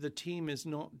team is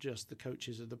not just the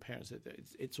coaches or the parents.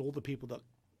 It's all the people that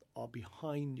are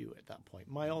behind you at that point.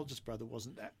 My oldest brother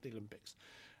wasn't at the Olympics.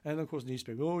 And of course,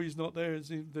 newspaper, he's not there.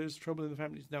 There's trouble in the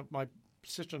family. Now, my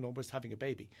sister-in-law was having a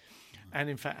baby, and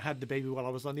in fact had the baby while I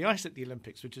was on the ice at the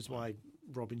Olympics, which is why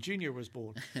Robin Jr. was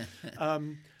born.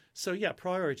 So yeah,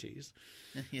 priorities.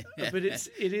 But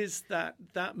it is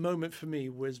that moment for me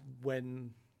was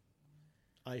when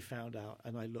I found out,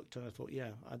 and I looked and I thought,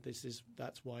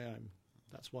 that's why I'm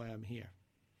here.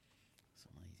 It's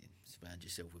amazing. Surround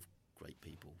yourself with great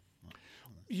people.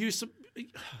 You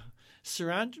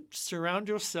surround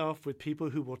yourself with people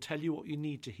who will tell you what you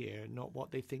need to hear, not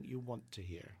what they think you want to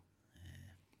hear. Yeah,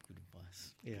 good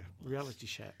advice. Yeah, reality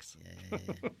checks. Yeah.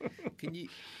 Can you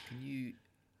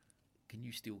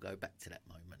still go back to that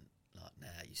moment? Like now,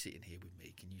 you're sitting here with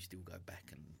me. Can you still go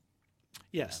back and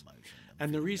yes?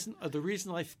 And the reason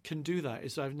I can do that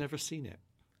is I've never seen it.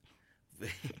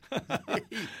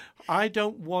 I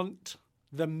don't want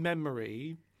the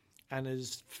memory, and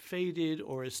as faded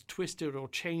or as twisted or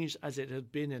changed as it had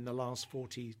been in the last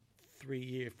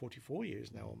 44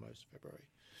 years now, almost February.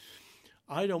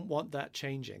 I don't want that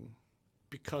changing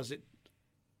because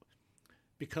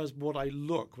what I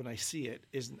look when I see it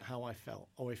isn't how I felt,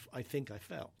 or if I think I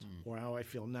felt, or how I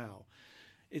feel now.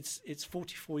 It's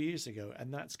 44 years ago,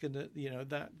 and that's gonna,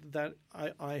 that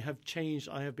I have changed.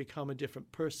 I have become a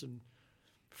different person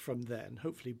from then,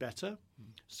 hopefully better,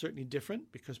 certainly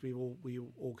different, because we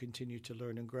all continue to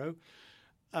learn and grow.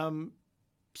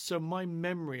 So my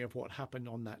memory of what happened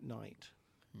on that night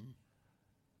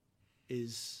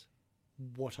is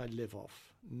what I live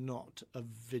off, not a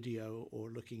video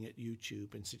or looking at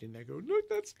YouTube and sitting there going, look,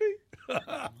 that's me.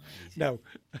 No.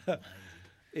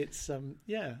 It's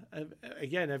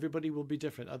again, everybody will be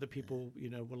different. Other people,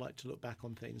 will like to look back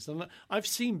on things. And I've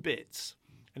seen bits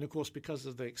And of course, because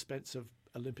of the expense of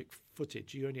Olympic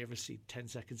footage, you only ever see 10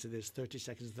 seconds of this, 30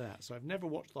 seconds of that. So I've never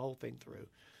watched the whole thing through.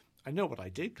 I know what I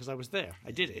did because I was there.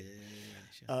 I did it.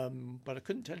 Sure. But I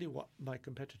couldn't tell you what my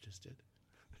competitors did.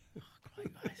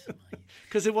 Great guys, mate.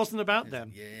 Because it wasn't about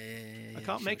them. Yeah. I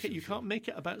can't make it. You can't make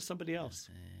it about somebody else.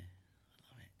 Yeah,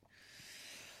 I love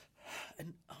it.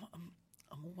 And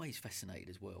I'm always fascinated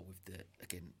as well with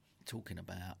talking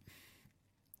about.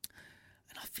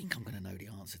 And I think I'm going to know the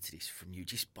answer to this from you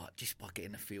just by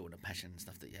getting the feel and the passion and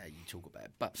stuff that you talk about.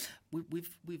 But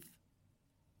with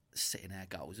setting our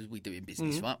goals as we do in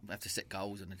business, right? We have to set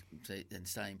goals, and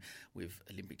same with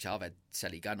Olympic. I've had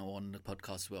Sally Gunner on the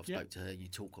podcast as well. I've spoke to her, and you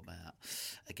talk about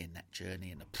again that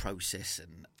journey and the process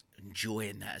and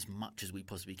enjoying that as much as we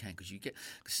possibly can, because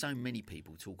so many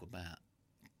people talk about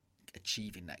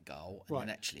achieving that goal, and then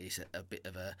actually it's a bit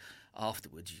of a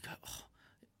afterwards. You go, oh,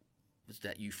 was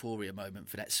that euphoria moment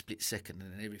for that split second,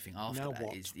 and then everything after now that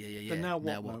what? is the now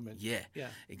what moment. Yeah,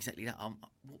 exactly that.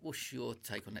 What's your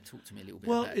take on that? Talk to me a little bit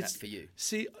about it's, that for you.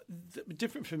 See,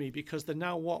 different for me, because the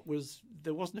now what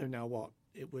there was no now what.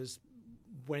 It was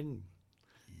when.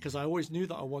 Because I always knew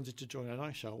that I wanted to join an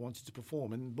ice show, I wanted to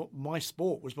perform, and my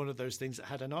sport was one of those things that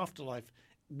had an afterlife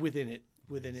within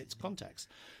its context.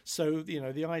 So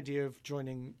the idea of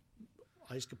joining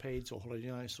Ice Capades or Holiday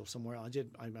on Ice or somewhere,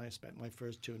 I spent my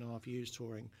first 2.5 years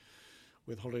touring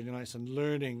with Holiday on Ice and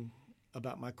learning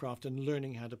about my craft and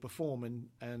learning how to perform,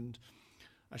 and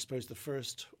I suppose the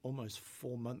first almost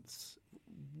 4 months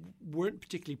weren't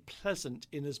particularly pleasant,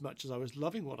 in as much as I was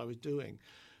loving what I was doing,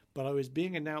 but I was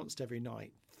being announced every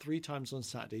night, 3 times on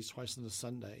Saturdays, twice on a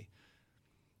Sunday,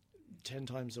 10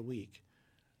 times a week.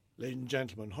 Ladies and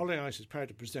gentlemen, Holiday on Ice is proud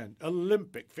to present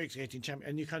Olympic figure skating champion.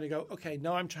 And you kind of go, okay,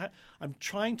 no, I'm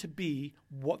trying to be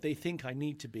what they think I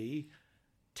need to be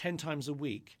 10 times a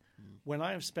week, when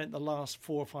I have spent the last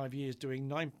 4 or 5 years doing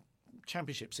 9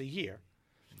 championships a year.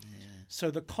 Yeah.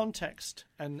 So the context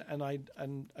and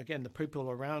again, the people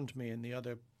around me and the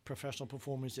other professional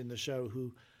performers in the show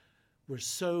who were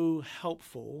so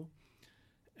helpful,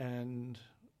 and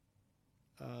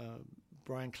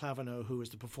Brian Clavino, who was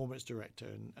the performance director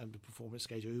and the performance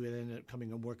skater, who ended up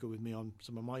coming and working with me on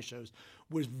some of my shows,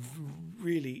 was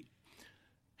really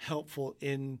helpful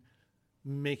in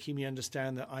making me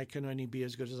understand that I can only be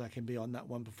as good as I can be on that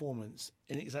one performance,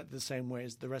 in exactly the same way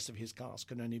as the rest of his cast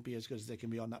can only be as good as they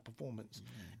can be on that performance.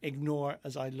 Ignore,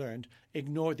 as I learned,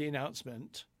 ignore the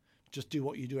announcement. Just do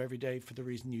what you do every day for the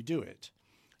reason you do it.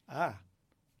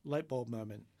 Light bulb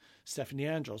moment. Stephanie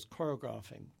Andros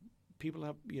choreographing. People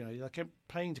have, they kept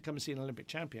paying to come and see an Olympic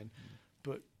champion,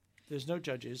 but there's no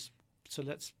judges. So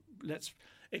let's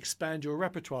expand your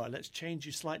repertoire. Let's change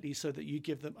you slightly so that you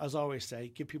give them, as I always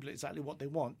say, give people exactly what they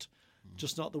want,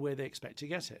 just not the way they expect to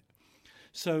get it.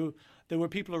 So there were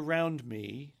people around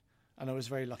me, and I was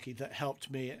very lucky, that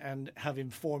helped me and have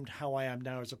informed how I am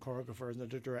now as a choreographer and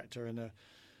a director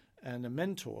and a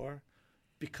mentor,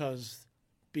 because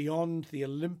beyond the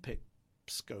Olympic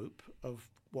scope of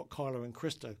what Carlo and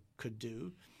Krista could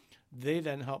do, they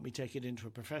then helped me take it into a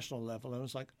professional level. I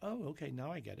was like, oh, okay, now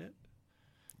I get it.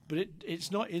 But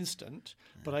it's not instant.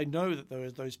 But I know that there are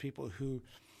those people who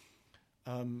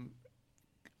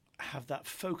have that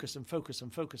focus and focus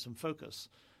and focus and focus.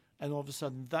 And all of a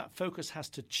sudden that focus has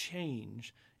to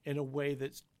change in a way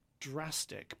that's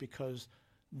drastic, because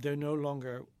they're no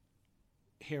longer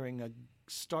hearing a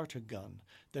starter gun.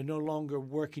 They're no longer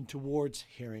working towards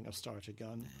hearing a starter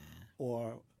gun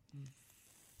or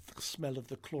the smell of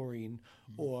the chlorine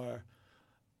or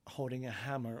holding a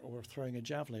hammer or throwing a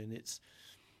javelin.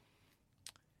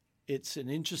 It's an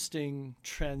interesting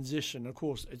transition. Of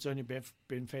course, it's only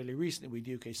been fairly recently with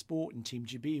UK Sport and Team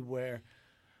GB, where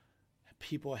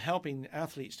people are helping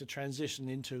athletes to transition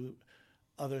into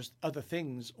other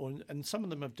things, and some of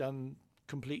them have done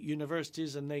complete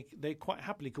universities, and they quite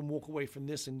happily can walk away from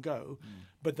this and go.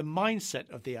 But the mindset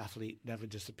of the athlete never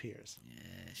disappears.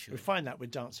 Yeah, sure. We find that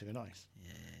with dancing on ice.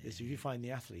 Is if you find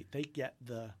the athlete, they get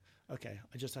okay,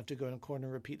 I just have to go in a corner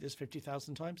and repeat this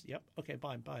 50,000 times. Yep. Okay,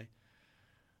 bye.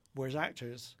 Whereas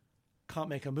actors can't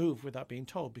make a move without being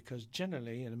told, because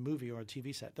generally in a movie or a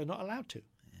TV set, they're not allowed to.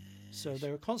 So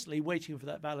they're constantly waiting for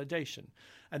that validation.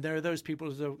 And there are those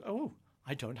people who go,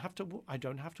 I don't have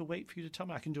to wait for you to tell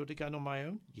me. I can do it again on my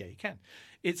own. Yeah, you can.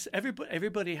 It's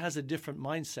everybody has a different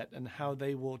mindset and how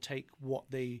they will take what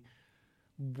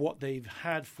they've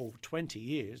had for 20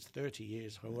 years, 30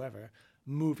 years, however,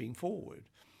 moving forward.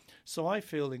 So I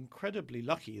feel incredibly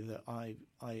lucky that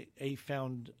I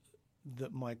found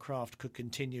that my craft could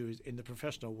continue in the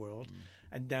professional world,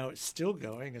 and now it's still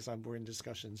going, as we're in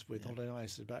discussions with Holiday on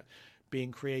Ice about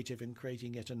being creative and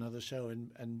creating yet another show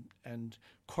and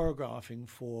choreographing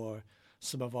for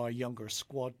some of our younger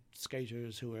squad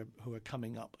skaters who are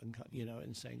coming up and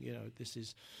and saying, this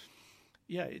is,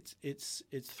 it's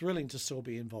thrilling to still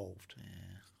be involved.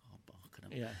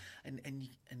 Yeah, and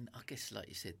I guess, like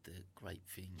you said, the great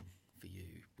thing for you,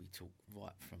 we talk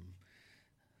right from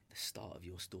the start of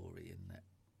your story and that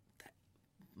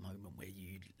moment where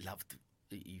you loved,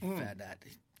 you found out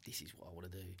this is what I want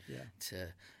to do. To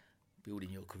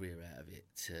building your career out of it,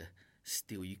 to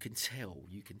still you can tell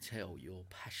your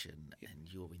passion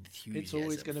and your enthusiasm. It's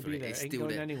always going to be there. It's ain't still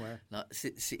going there. anywhere. Like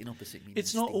sitting opposite me.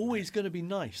 It's not always going to be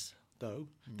nice, though.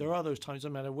 There are those times,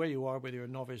 no matter where you are, whether you're a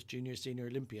novice, junior, senior,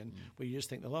 Olympian, where you just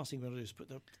think the last thing you want to do is put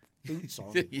the boots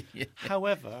on.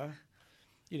 However,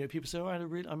 people say,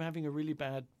 I'm having a really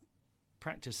bad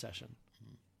practice session.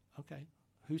 Okay,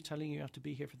 who's telling you have to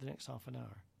be here for the next half an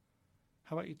hour?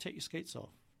 How about you take your skates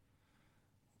off?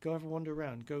 Go have a wander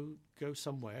around. Go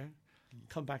somewhere.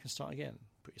 Come back and start again.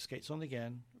 Put your skates on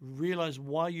again. Realize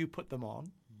why you put them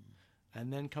on,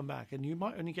 and then come back. And you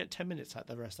might only get 10 minutes at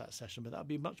the rest of that session, but that would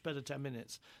be much better 10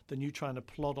 minutes than you trying to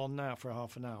plod on now for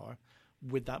half an hour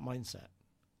with that mindset.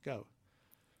 Go.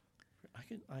 I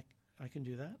can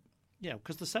do that. Yeah,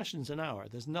 because the session's an hour.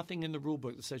 There's nothing in the rule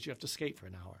book that says you have to skate for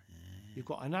an hour. You've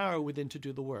got an hour within to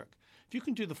do the work. If you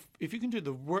can do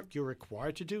the work you're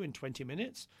required to do in 20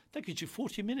 minutes, that gives you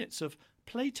 40 minutes of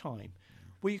playtime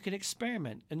where you can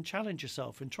experiment and challenge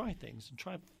yourself and try things and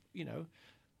try,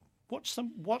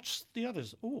 watch the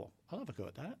others. Oh, I'll have a go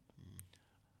at that.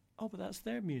 Oh, but that's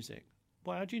their music.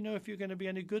 Well, how do you know if you're going to be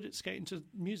any good at skating to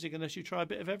music unless you try a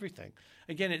bit of everything?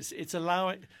 Again, it's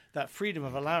allowing that freedom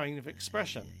of allowing of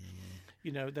expression.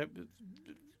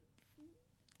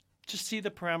 Just see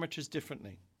the parameters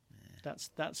differently.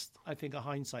 That's I think a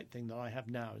hindsight thing that I have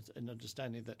now, is an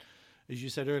understanding that, as you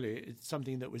said earlier, it's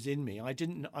something that was in me. I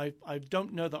don't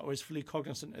know that I was fully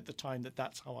cognizant at the time that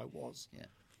that's how I was.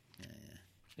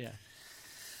 Yeah.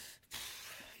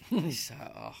 It's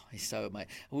so amazing.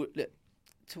 Well, look,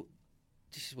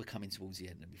 just as we're coming towards the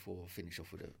end, and before I finish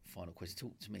off with a final question,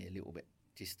 talk to me a little bit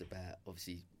just about,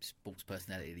 obviously, Sports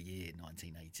Personality of the Year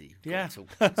 1980. Yeah. Talk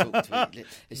to me.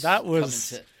 That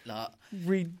was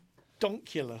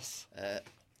redonkulous.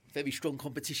 Very strong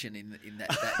competition in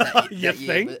that you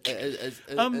think?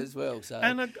 As well. So.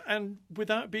 And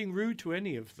without being rude to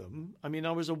any of them, I mean,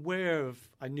 I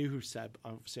knew who Seb,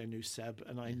 obviously I knew Seb,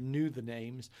 and I knew the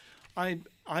names. I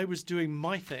was doing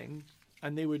my thing,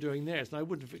 and they were doing theirs, and I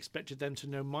wouldn't have expected them to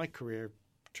know my career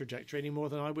trajectory any more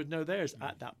than I would know theirs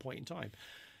at that point in time.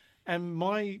 And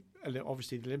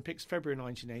obviously the Olympics, February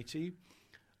 1980,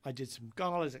 I did some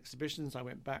galas, exhibitions. I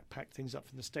went back, packed things up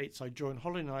from the States. I joined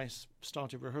Holly and I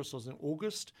started rehearsals in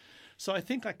August. So I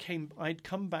think I'd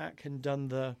come back and done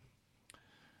the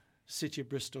City of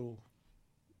Bristol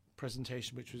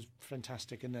presentation, which was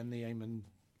fantastic, and then the Eamon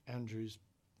Andrews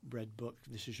Red Book,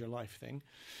 This Is Your Life thing.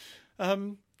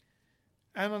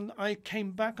 And I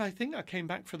came back, I think I came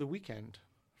back for the weekend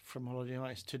from Holiday on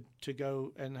Ice to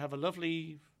go and have a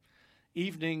lovely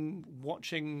evening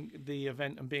watching the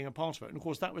event and being a part of it. And of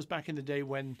course, that was back in the day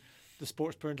when the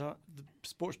Sports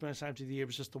Personality of the Year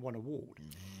was just the one award.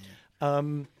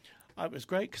 It was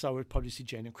great because I would probably see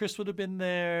Jane and Chris would have been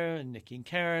there, and Nikki and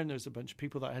Karen. There was a bunch of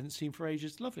people that I hadn't seen for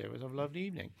ages. Lovely. It was a lovely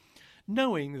evening.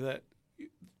 Knowing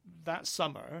that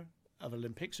summer of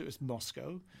Olympics, it was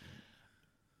Moscow.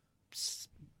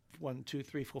 1, 2,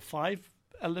 3, 4, 5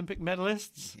 Olympic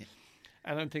medalists. Yeah.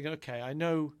 And I'm thinking, okay, I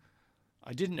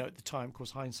didn't know at the time, of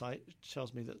course, hindsight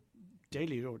tells me that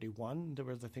Daly had already won. There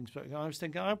were other things, but I was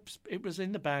thinking it was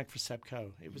in the bag for Seb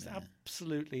Coe. It was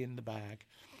absolutely in the bag.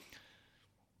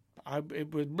 I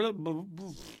don't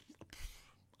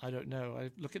know.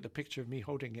 I look at the picture of me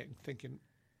holding it and thinking,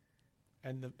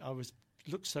 and I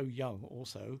looked so young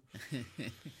also.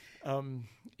 I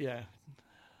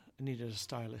needed a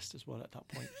stylist as well at that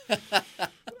point.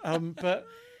 But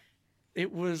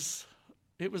it was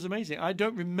amazing. I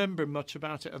don't remember much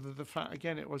about it other than the fact,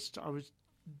 again, I was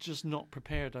just not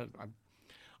prepared.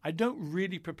 I don't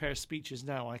really prepare speeches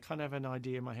now. I kind of have an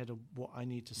idea in my head of what I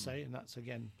need to say, and that's,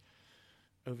 again,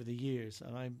 over the years.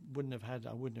 And I wouldn't have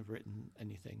written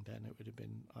anything then. It would have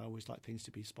been, I always like things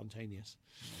to be spontaneous.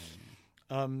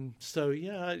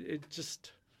 It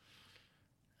just...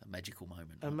 A magical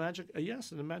moment. A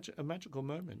magical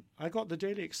moment. I got the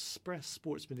Daily Express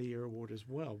Sportsman of the Year award as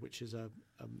well, which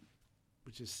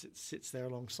sits there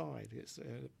alongside. It's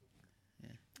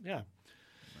yeah.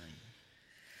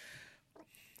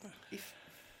 If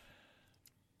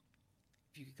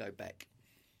you could go back,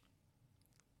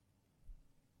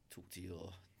 talk to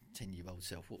your 10-year-old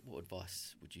self, what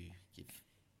advice would you give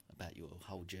about your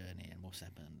whole journey and what's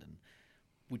happened? And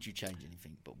would you change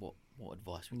anything? But what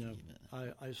advice would you give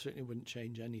it? I certainly wouldn't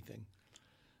change anything.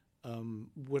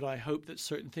 Would I hope that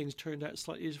certain things turned out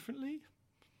slightly differently?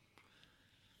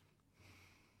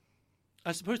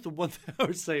 I suppose the one thing I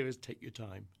would say is take your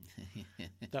time.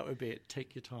 That would be it.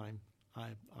 Take your time.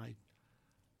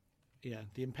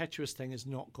 The impetuous thing has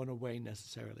not gone away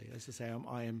necessarily. As I say,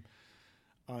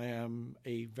 I am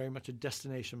a very much a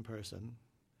destination person,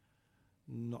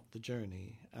 not the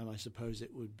journey. And I suppose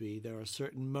it would be there are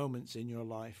certain moments in your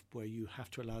life where you have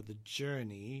to allow the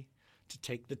journey to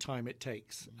take the time it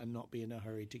takes and not be in a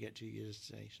hurry to get to your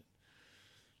destination.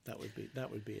 That would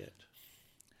be it.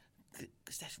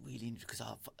 Because that's really interesting.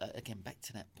 Because again, back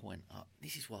to that point,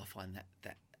 this is why I find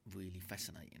that really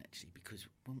fascinating, actually. Because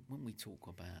when we talk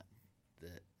about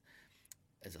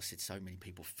as I said, so many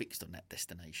people fixed on that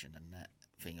destination and that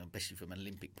thing, especially from an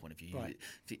Olympic point of view. Right.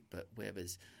 But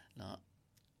whereas, like,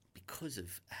 because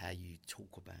of how you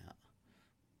talk about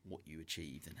what you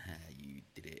achieved and how you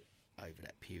did it over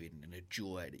that period and the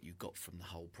joy that you got from the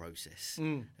whole process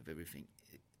of everything.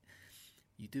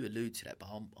 You do allude to that, but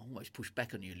I almost push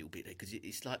back on you a little bit there because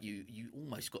it's like you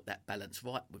almost got that balance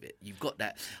right with it. You've got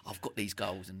that. I've got these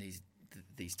goals and these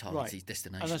targets, right. These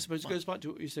destinations. And I suppose it goes back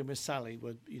to what you said with Sally,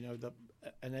 where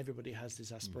and everybody has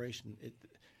this aspiration.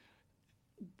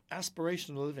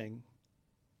 Aspirational living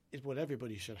is what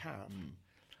everybody should have.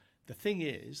 The thing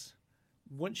is,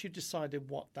 once you've decided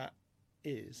what that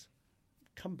is,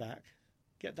 come back,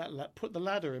 get that, put the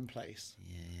ladder in place,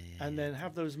 and then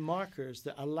have those markers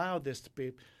that allow this to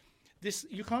be. This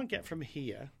you can't get from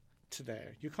here to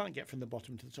there. You can't get from the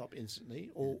bottom to the top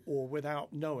instantly, or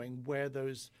without knowing where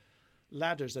those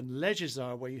ladders and ledges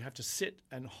are, where you have to sit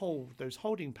and hold those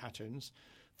holding patterns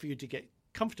for you to get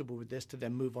comfortable with this to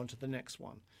then move on to the next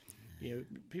one.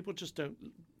 People just don't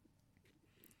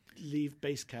leave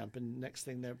base camp and next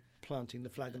thing they're planting the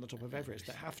flag on the top of Everest.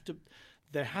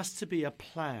 There has to be a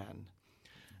plan,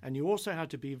 and you also have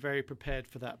to be very prepared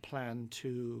for that plan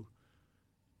to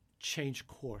change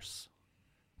course.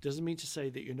 Doesn't mean to say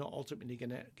that you're not ultimately going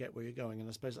to get where you're going, and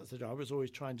I suppose that's the job. I was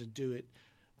always trying to do it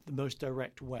the most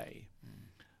direct way.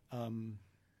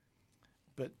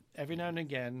 But every now and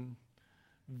again,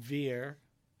 veer,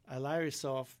 allow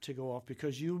yourself to go off,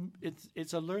 because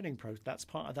it's a learning process. That's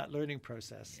part of that learning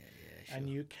process. Sure. And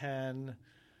you can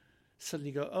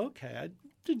suddenly go, okay, I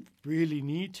didn't really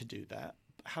need to do that.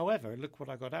 However, look what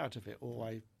I got out of it.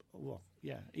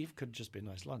 Eve could just be a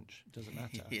nice lunch. It doesn't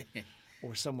matter.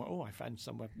 Or somewhere. I found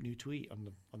somewhere new to eat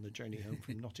on the journey home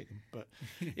from Nottingham. But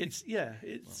it's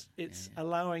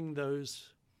allowing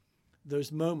those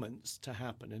moments to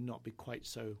happen and not be quite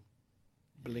so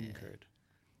blinkered.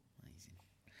 Amazing.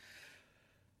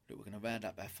 Look, we're going to round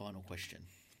up our final question.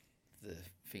 The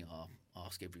thing I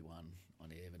ask everyone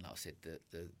on here, and like I said,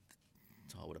 the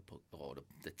title of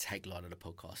the tagline of the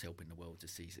podcast, helping the world to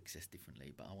see success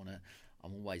differently. But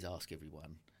I'm always ask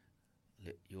everyone.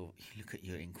 You look at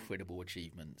your incredible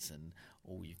achievements and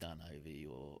all you've done over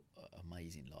your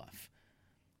amazing life.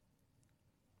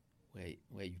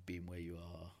 Where you've been, where you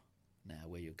are now,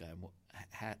 where you're going.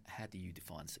 How do you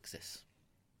define success?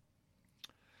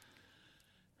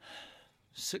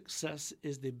 Success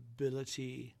is the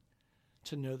ability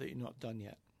to know that you're not done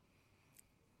yet.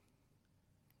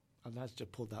 And that's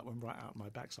just pulled that one right out of my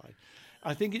backside.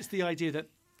 I think it's the idea that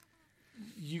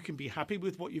you can be happy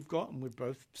with what you've got, and we're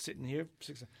both sitting here.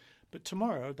 But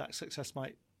tomorrow, that success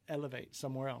might elevate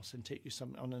somewhere else and take you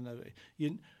on another.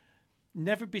 You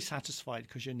never be satisfied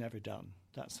because you're never done.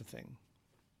 That's the thing.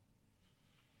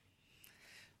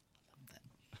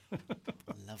 I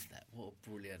love that. What a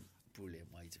brilliant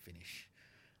way to finish.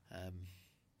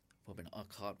 Robin, I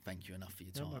can't thank you enough for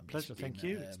your time. My pleasure. Thank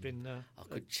you. It's been. I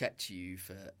could chat to you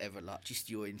forever. Like just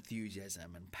your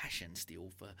enthusiasm and passion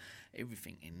still for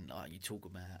everything. You talk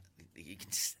about, you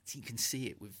can see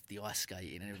it with the ice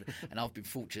skating and everything. And I've been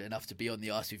fortunate enough to be on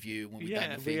the ice with you. And when we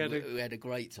done the thing, we had a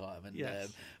great time. And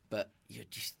yes. But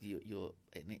you're.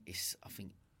 And it's, I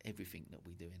think everything that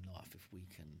we do in life, if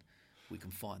we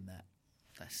can find that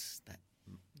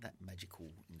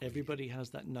magical ingredient. Everybody has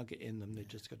that nugget in them. They've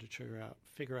just got to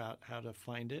figure out how to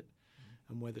find it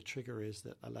and where the trigger is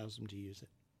that allows them to use it.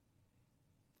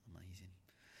 Amazing.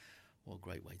 What a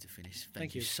great way to finish.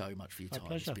 Thank you so much for your My time.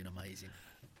 pleasure. It's been amazing.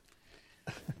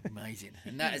 Amazing.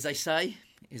 And that, as they say,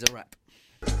 is a wrap.